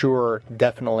 for sure,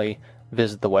 definitely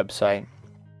visit the website.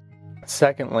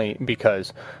 Secondly,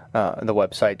 because the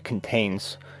website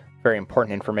contains very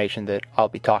important information that I'll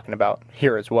be talking about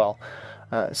here as well.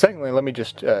 Secondly, let me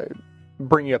just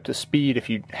bring you up to speed. If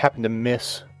you happen to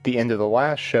miss the end of the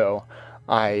last show,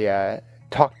 I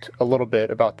talked a little bit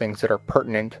about things that are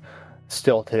pertinent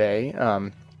still today.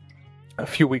 A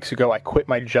few weeks ago, I quit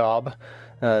my job,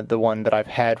 the one that I've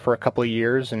had for a couple of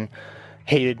years, and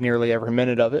hated nearly every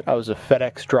minute of it. I was a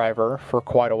FedEx driver for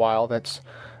quite a while. That's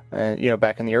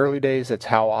back in the early days, that's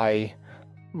how I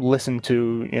listened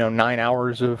to 9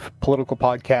 hours of political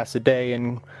podcasts a day,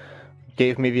 and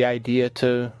gave me the idea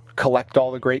to collect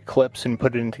all the great clips and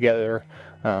put everything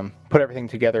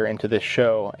together into this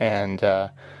show. And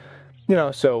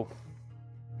so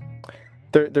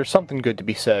there's something good to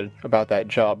be said about that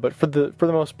job. But for the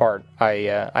most part,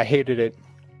 I hated it,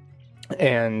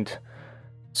 and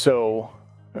so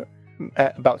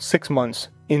about 6 months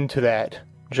into that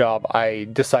job, I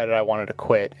decided I wanted to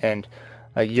quit, and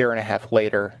a year and a half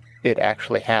later, it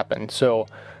actually happened. So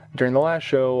during the last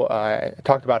show, I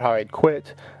talked about how I'd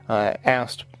quit,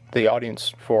 asked the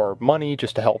audience for money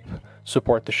just to help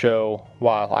support the show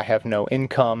while I have no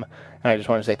income, and I just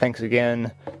want to say thanks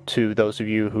again to those of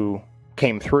you who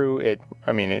came through. It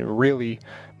really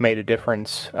made a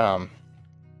difference.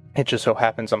 It just so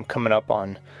happens I'm coming up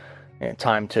on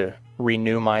time to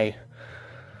renew my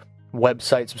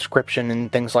website subscription and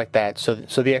things like that, so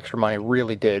the extra money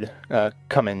really did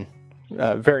come in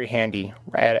very handy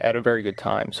at a very good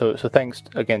time. So thanks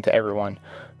again to everyone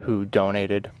who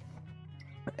donated.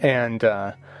 And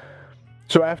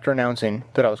so after announcing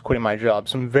that I was quitting my job,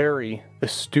 some very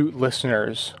astute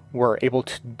listeners were able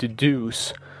to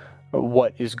deduce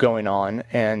what is going on,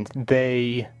 and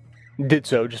they did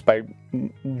so just by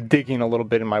digging a little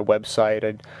bit in my website.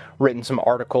 I'd written some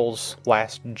articles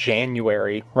last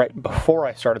January, right before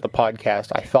I started the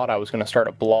podcast. I thought I was going to start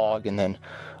a blog, and then,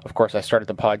 of course, I started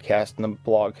the podcast, and the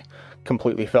blog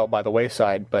completely fell by the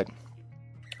wayside. But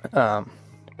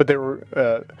they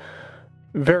were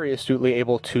very astutely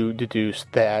able to deduce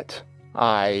that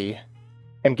I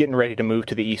am getting ready to move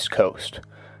to the East Coast.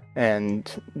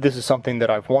 And this is something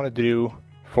that I've wanted to do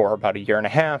for about a year and a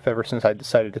half, ever since I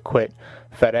decided to quit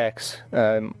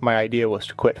FedEx. My idea was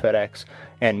to quit FedEx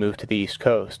and move to the East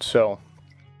Coast. So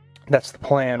that's the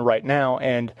plan right now.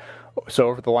 And so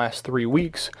over the last 3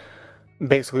 weeks,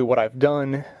 basically what I've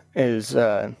done is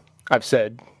I've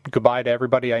said goodbye to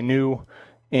everybody I knew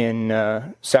in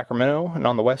Sacramento and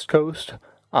on the West Coast.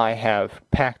 I have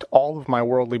packed all of my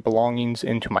worldly belongings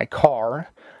into my car,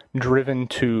 driven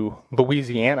to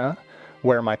Louisiana,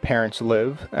 where my parents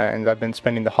live, and I've been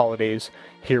spending the holidays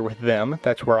here with them.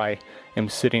 That's where I am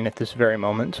sitting at this very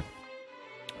moment.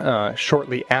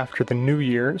 Shortly after the New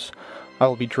Year's, I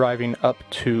will be driving up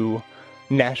to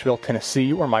Nashville,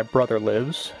 Tennessee, where my brother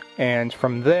lives, and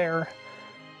from there,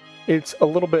 it's a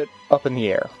little bit up in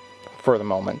the air for the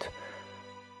moment.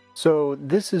 So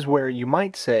this is where you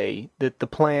might say that the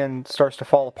plan starts to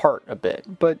fall apart a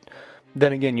bit, but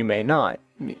then again you may not,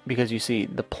 because you see,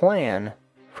 the plan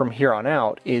from here on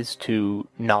out is to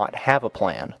not have a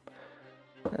plan.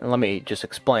 Let me just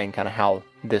explain kind of how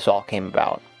this all came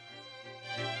about.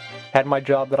 Had my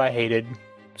job that I hated,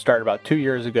 started about 2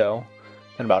 years ago,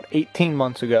 And about 18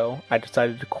 months ago, I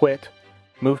decided to quit,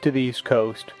 move to the East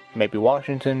Coast, maybe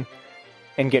Washington,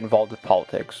 and get involved with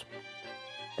politics.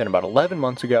 Then about 11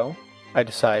 months ago, I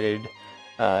decided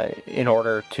in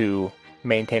order to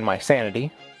maintain my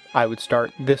sanity, I would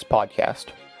start this podcast.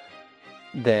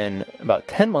 Then about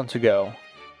 10 months ago,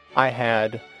 I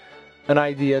had an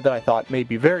idea that I thought may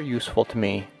be very useful to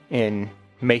me in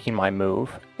making my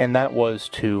move, and that was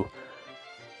to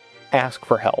ask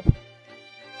for help.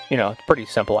 You know, it's a pretty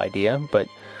simple idea, but,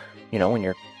 you know, when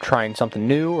you're trying something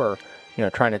new or, you know,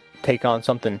 trying to take on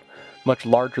something much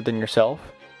larger than yourself,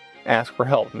 ask for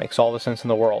help. It makes all the sense in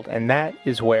the world. And that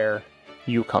is where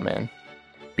you come in.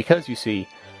 Because, you see,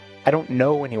 I don't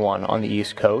know anyone on the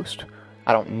East Coast.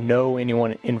 I don't know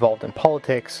anyone involved in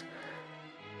politics.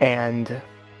 And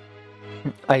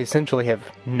I essentially have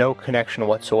no connection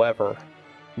whatsoever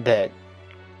that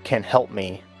can help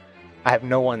me. I have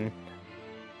no one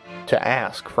to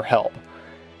ask for help.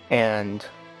 And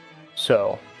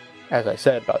so, as I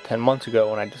said, about 10 months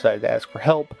ago when I decided to ask for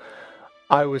help,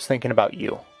 I was thinking about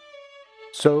you.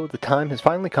 So the time has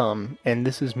finally come, and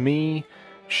this is me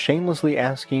shamelessly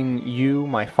asking you,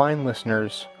 my fine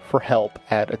listeners, for help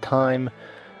at a time,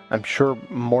 I'm sure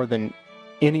more than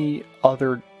any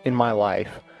other in my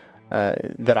life,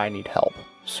 that I need help.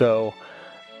 So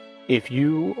if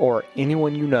you or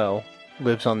anyone you know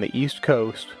lives on the East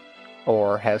Coast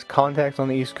or has contacts on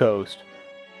the East Coast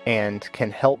and can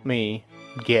help me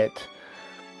get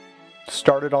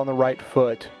started on the right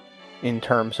foot in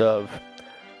terms of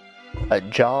a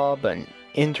job, an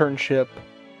internship,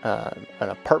 an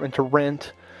apartment to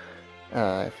rent,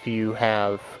 if you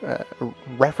have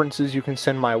references you can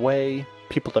send my way,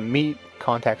 people to meet,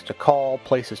 contacts to call,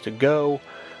 places to go,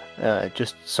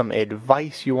 just some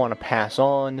advice you want to pass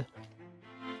on,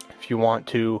 if you want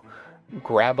to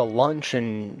grab a lunch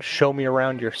and show me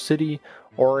around your city,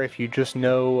 or if you just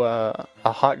know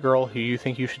a hot girl who you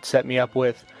think you should set me up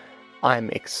with, I'm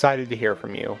excited to hear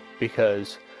from you,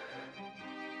 because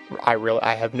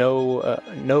I have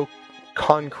no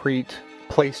concrete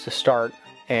place to start,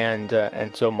 and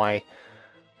so my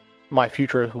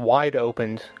future is wide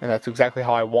open, and that's exactly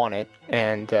how I want it.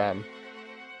 And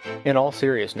in all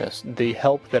seriousness, the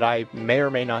help that I may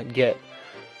or may not get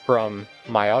from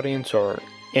my audience or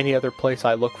any other place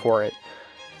I look for it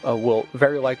will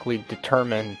very likely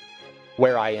determine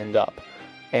where I end up,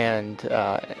 and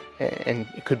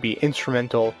it could be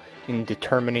instrumental in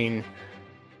determining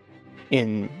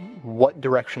in what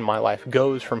direction my life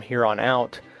goes from here on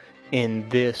out. In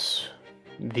this,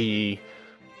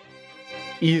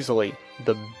 easily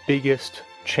the biggest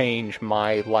change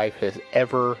my life has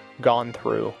ever gone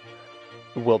through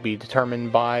will be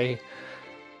determined by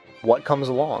what comes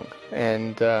along,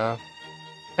 and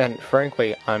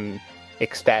frankly, I'm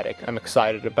ecstatic. I'm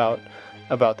excited about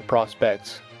the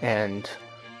prospects, and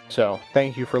so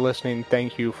thank you for listening.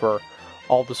 Thank you for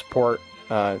all the support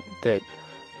that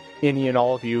any and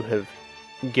all of you have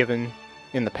given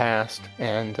in the past,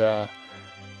 and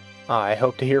I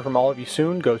hope to hear from all of you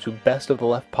soon. Go to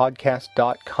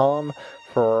bestoftheleftpodcast.com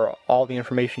for all the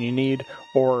information you need,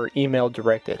 or email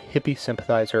direct at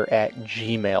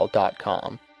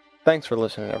hippiesympathizer@gmail.com. Thanks for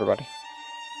listening, everybody.